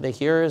blessing to the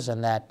hearers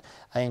and that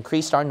I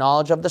increased our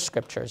knowledge of the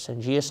Scriptures.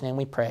 In Jesus' name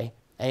we pray.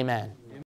 Amen.